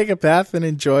go. can take a bath and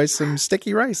enjoy some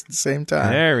sticky rice at the same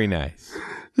time. Very nice.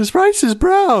 This rice is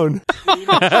brown.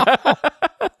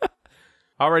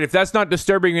 All right, if that's not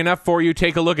disturbing enough for you,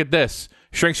 take a look at this.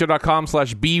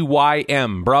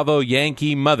 Shrinkster.com/BYM, Bravo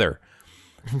Yankee Mother.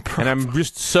 And I'm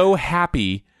just so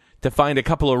happy to find a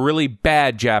couple of really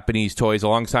bad Japanese toys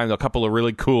alongside a couple of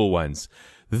really cool ones.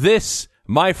 This,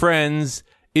 my friends,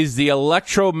 is the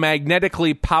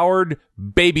electromagnetically powered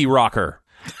baby rocker.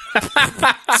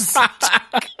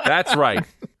 That's right.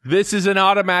 This is an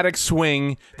automatic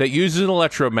swing that uses an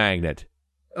electromagnet.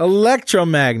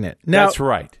 Electromagnet. Now, That's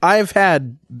right. I've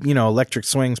had, electric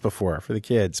swings before for the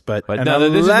kids, but But an no,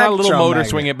 this is not a little motor electromagnet.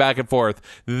 swinging back and forth.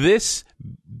 This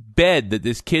bed that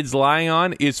this kid's lying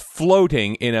on is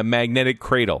floating in a magnetic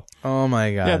cradle. Oh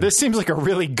my god. yeah, this seems like a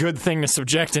really good thing to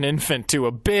subject an infant to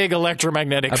a big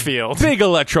electromagnetic field. Big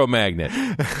electromagnet.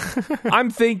 I'm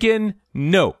thinking,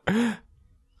 no.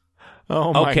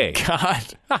 Oh, my Okay. God.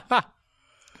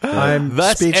 I'm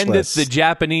Thus speechless. endeth the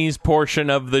Japanese portion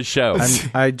of the show.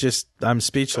 I'm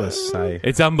speechless.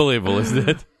 It's unbelievable, isn't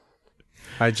it?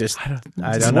 I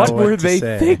don't know What were to they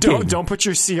say. thinking? Don't put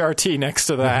your CRT next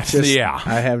to that. Yeah.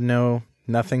 I have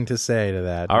nothing to say to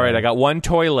that. All right, I got one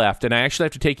toy left, and I actually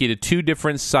have to take you to 2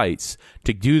 different sites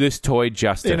to do this toy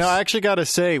justice. I actually got to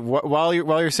say, while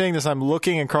you're saying this, I'm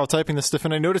looking and Carl typing this stuff,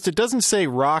 and I noticed it doesn't say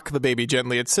rock the baby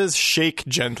gently. It says shake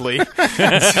gently.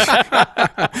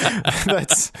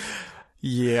 That's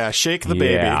shake the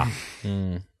baby.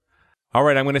 All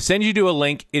right, I'm going to send you to a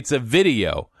link. It's a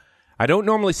video. I don't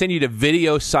normally send you to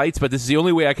video sites, but this is the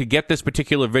only way I could get this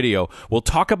particular video. We'll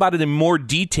talk about it in more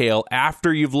detail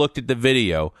after you've looked at the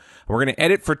video. We're going to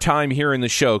edit for time here in the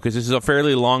show because this is a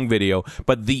fairly long video,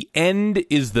 but the end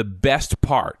is the best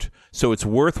part. So it's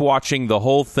worth watching the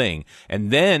whole thing.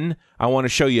 And then I want to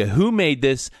show you who made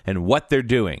this and what they're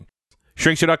doing.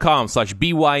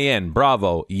 Shrinkshow.com/BYN,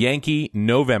 Bravo, Yankee,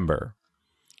 November.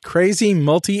 Crazy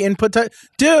multi-input.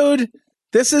 Dude,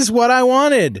 this is what I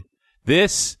wanted.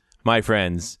 This, my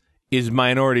friends, is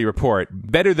Minority Report.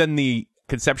 Better than the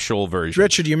conceptual version.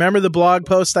 Richard, you remember the blog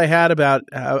post I had about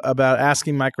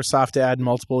asking Microsoft to add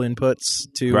multiple inputs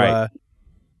to... Right.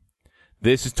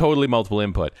 This is totally multiple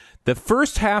input. The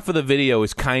first half of the video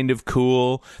is kind of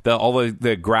cool, all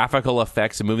the graphical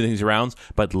effects and moving things around,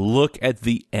 but look at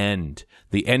the end.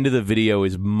 The end of the video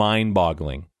is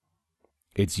mind-boggling.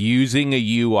 It's using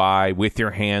a UI with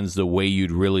your hands the way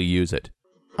you'd really use it.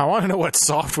 I want to know what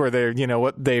software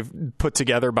what they've put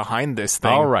together behind this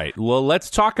thing. All right. Well, let's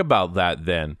talk about that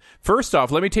then. First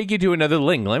off, let me take you to another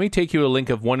link. Let me take you a link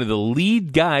of one of the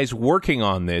lead guys working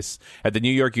on this at the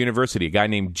New York University, a guy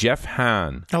named Jeff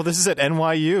Hahn. Oh, this is at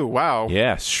NYU. Wow.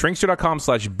 Yes.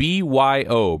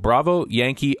 Shrinkster.com/BYO. Bravo,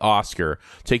 Yankee, Oscar.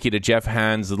 Take you to Jeff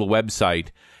Hahn's little website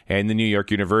and the New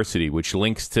York University, which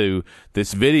links to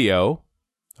this video.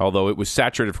 Although it was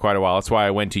saturated for quite a while. That's why I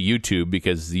went to YouTube,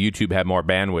 because the YouTube had more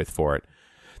bandwidth for it.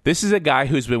 This is a guy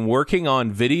who's been working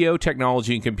on video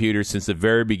technology and computers since the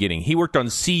very beginning. He worked on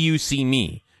See You, See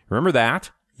Me. Remember that?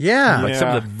 Yeah. Like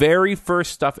some of the very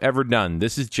first stuff ever done.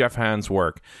 This is Jeff Hahn's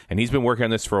work, and he's been working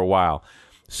on this for a while.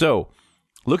 So,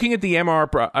 looking at the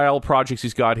MRL projects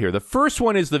he's got here, the first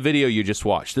one is the video you just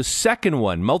watched. The second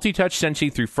one, multi-touch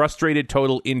sensing through frustrated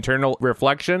total internal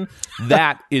reflection,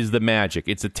 that is the magic.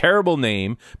 It's a terrible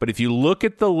name, but if you look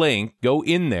at the link, go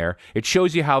in there, it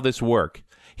shows you how this works.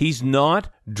 He's not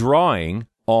drawing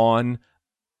on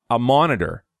a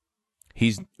monitor.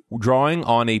 He's drawing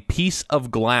on a piece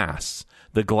of glass.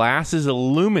 The glass is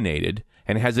illuminated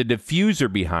and has a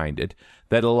diffuser behind it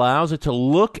that allows it to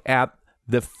look at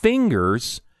the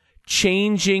fingers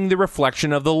changing the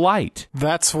reflection of the light.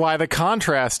 That's why the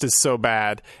contrast is so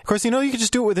bad. Of course, you could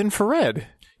just do it with infrared.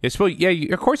 Of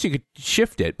course you could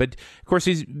shift it, but of course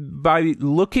by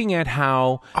looking at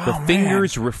how the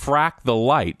fingers refract the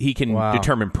light, he can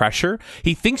determine pressure.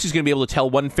 He thinks he's going to be able to tell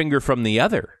one finger from the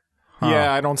other.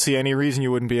 Yeah, I don't see any reason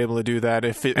you wouldn't be able to do that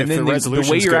if the resolution.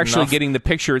 The way you're actually enough. getting the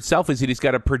picture itself is that he's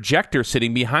got a projector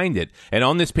sitting behind it, and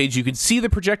on this page you can see the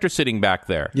projector sitting back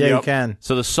there. Yeah, you can.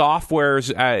 So the software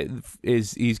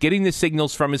is he's getting the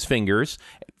signals from his fingers,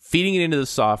 feeding it into the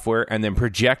software, and then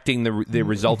projecting the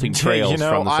resulting trails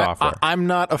from the software. I'm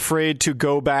not afraid to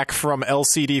go back from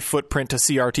LCD footprint to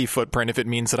CRT footprint if it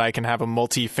means that I can have a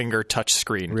multi-finger touch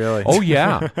screen. Really? Oh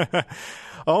yeah.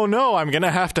 Oh no, I'm going to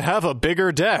have a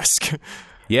bigger desk.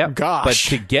 Yeah. Gosh. But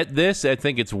to get this, I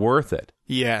think it's worth it.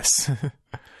 Yes.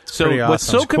 So pretty what's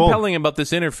awesome. so It's cool. compelling about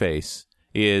this interface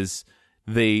is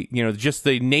just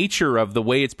the nature of the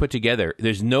way it's put together.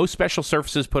 There's no special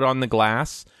surfaces put on the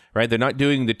glass, right? They're not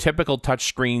doing the typical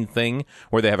touchscreen thing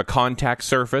where they have a contact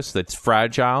surface that's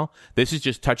fragile. This is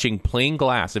just touching plain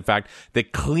glass. In fact, the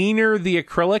cleaner the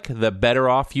acrylic, the better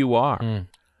off you are.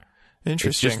 Interesting.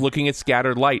 It's just looking at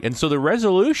scattered light. And so the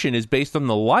resolution is based on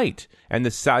the light and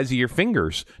the size of your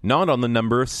fingers, not on the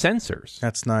number of sensors.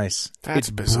 That's nice. That's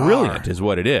it's bizarre. brilliant is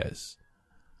what it is.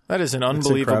 That is an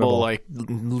incredible. unbelievable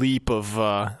leap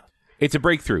of It's a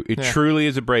breakthrough. It truly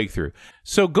is a breakthrough.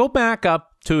 So go back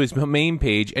up to his main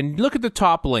page and look at the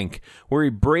top link where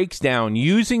he breaks down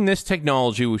using this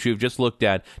technology, which we've just looked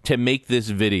at, to make this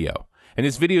video. And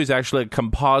this video is actually a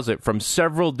composite from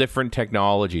several different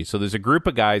technologies. So there's a group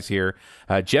of guys here.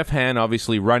 Jeff Hahn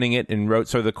obviously running it and wrote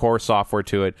sort of the core software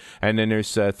to it. And then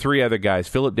there's three other guys,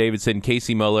 Philip Davidson,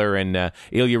 Casey Muller, and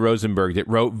Ilya Rosenberg, that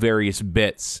wrote various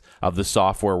bits of the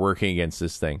software working against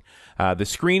this thing. The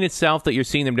screen itself that you're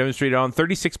seeing them demonstrated on,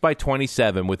 36 by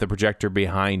 27 with the projector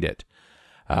behind it.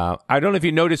 I don't know if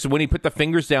you noticed when he put the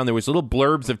fingers down, there was little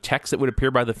blurbs of text that would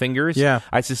appear by the fingers. Yeah.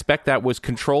 I suspect that was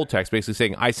control text, basically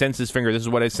saying, I sense this finger, this is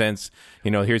what I sense,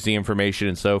 here's the information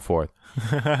and so forth.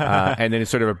 And then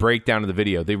it's sort of a breakdown of the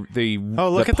video. The look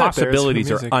at that. There's possibilities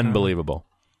the are music. unbelievable.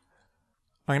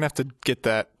 I'm going to have to get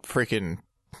that freaking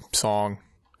song.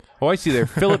 Oh, I see there.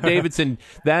 Philip Davidson,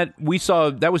 that was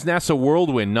NASA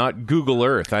Whirlwind, not Google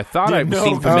Earth. I thought I'd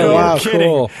seen familiar. Oh, wow, kidding.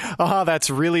 cool. Oh,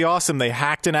 that's really awesome. They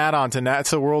hacked an add-on to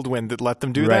NASA Whirlwind that let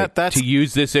them do Right, that. That's to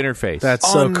use this interface. That's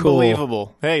so cool.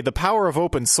 unbelievable. Hey, the power of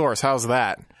open source. How's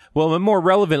that? Well, more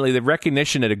relevantly, the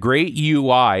recognition that a great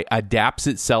UI adapts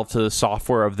itself to the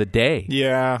software of the day.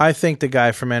 Yeah. I think the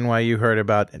guy from NYU heard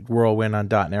about Whirlwind on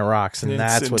 .NET Rocks, and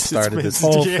that's what started this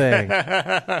whole thing.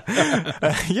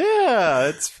 Yeah,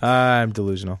 it's I'm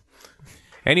delusional.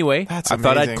 Anyway, That's I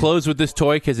thought I'd amazing. close with this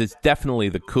toy because it's definitely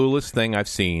the coolest thing I've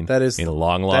seen That is in a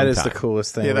long, long That time. is the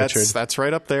coolest thing, yeah, Richard. that's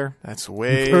right up there. That's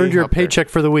way You've earned your up there. paycheck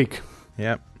for the week.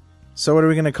 Yep. So what are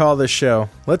we going to call this show?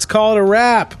 Let's call it a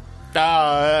wrap.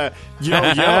 Yo.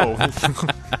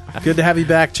 Good to have you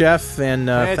back, Jeff. And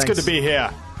It's thanks, good to be here.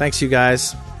 Thanks, you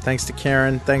guys. Thanks to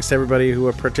Karen. Thanks to everybody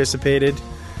who participated.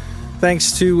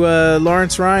 Thanks to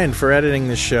Lawrence Ryan for editing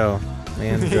this show.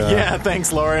 And Yeah,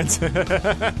 thanks, Lawrence.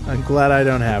 I'm glad I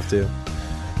don't have to.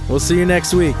 We'll see you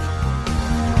next week.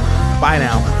 Bye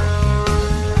now.